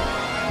next time.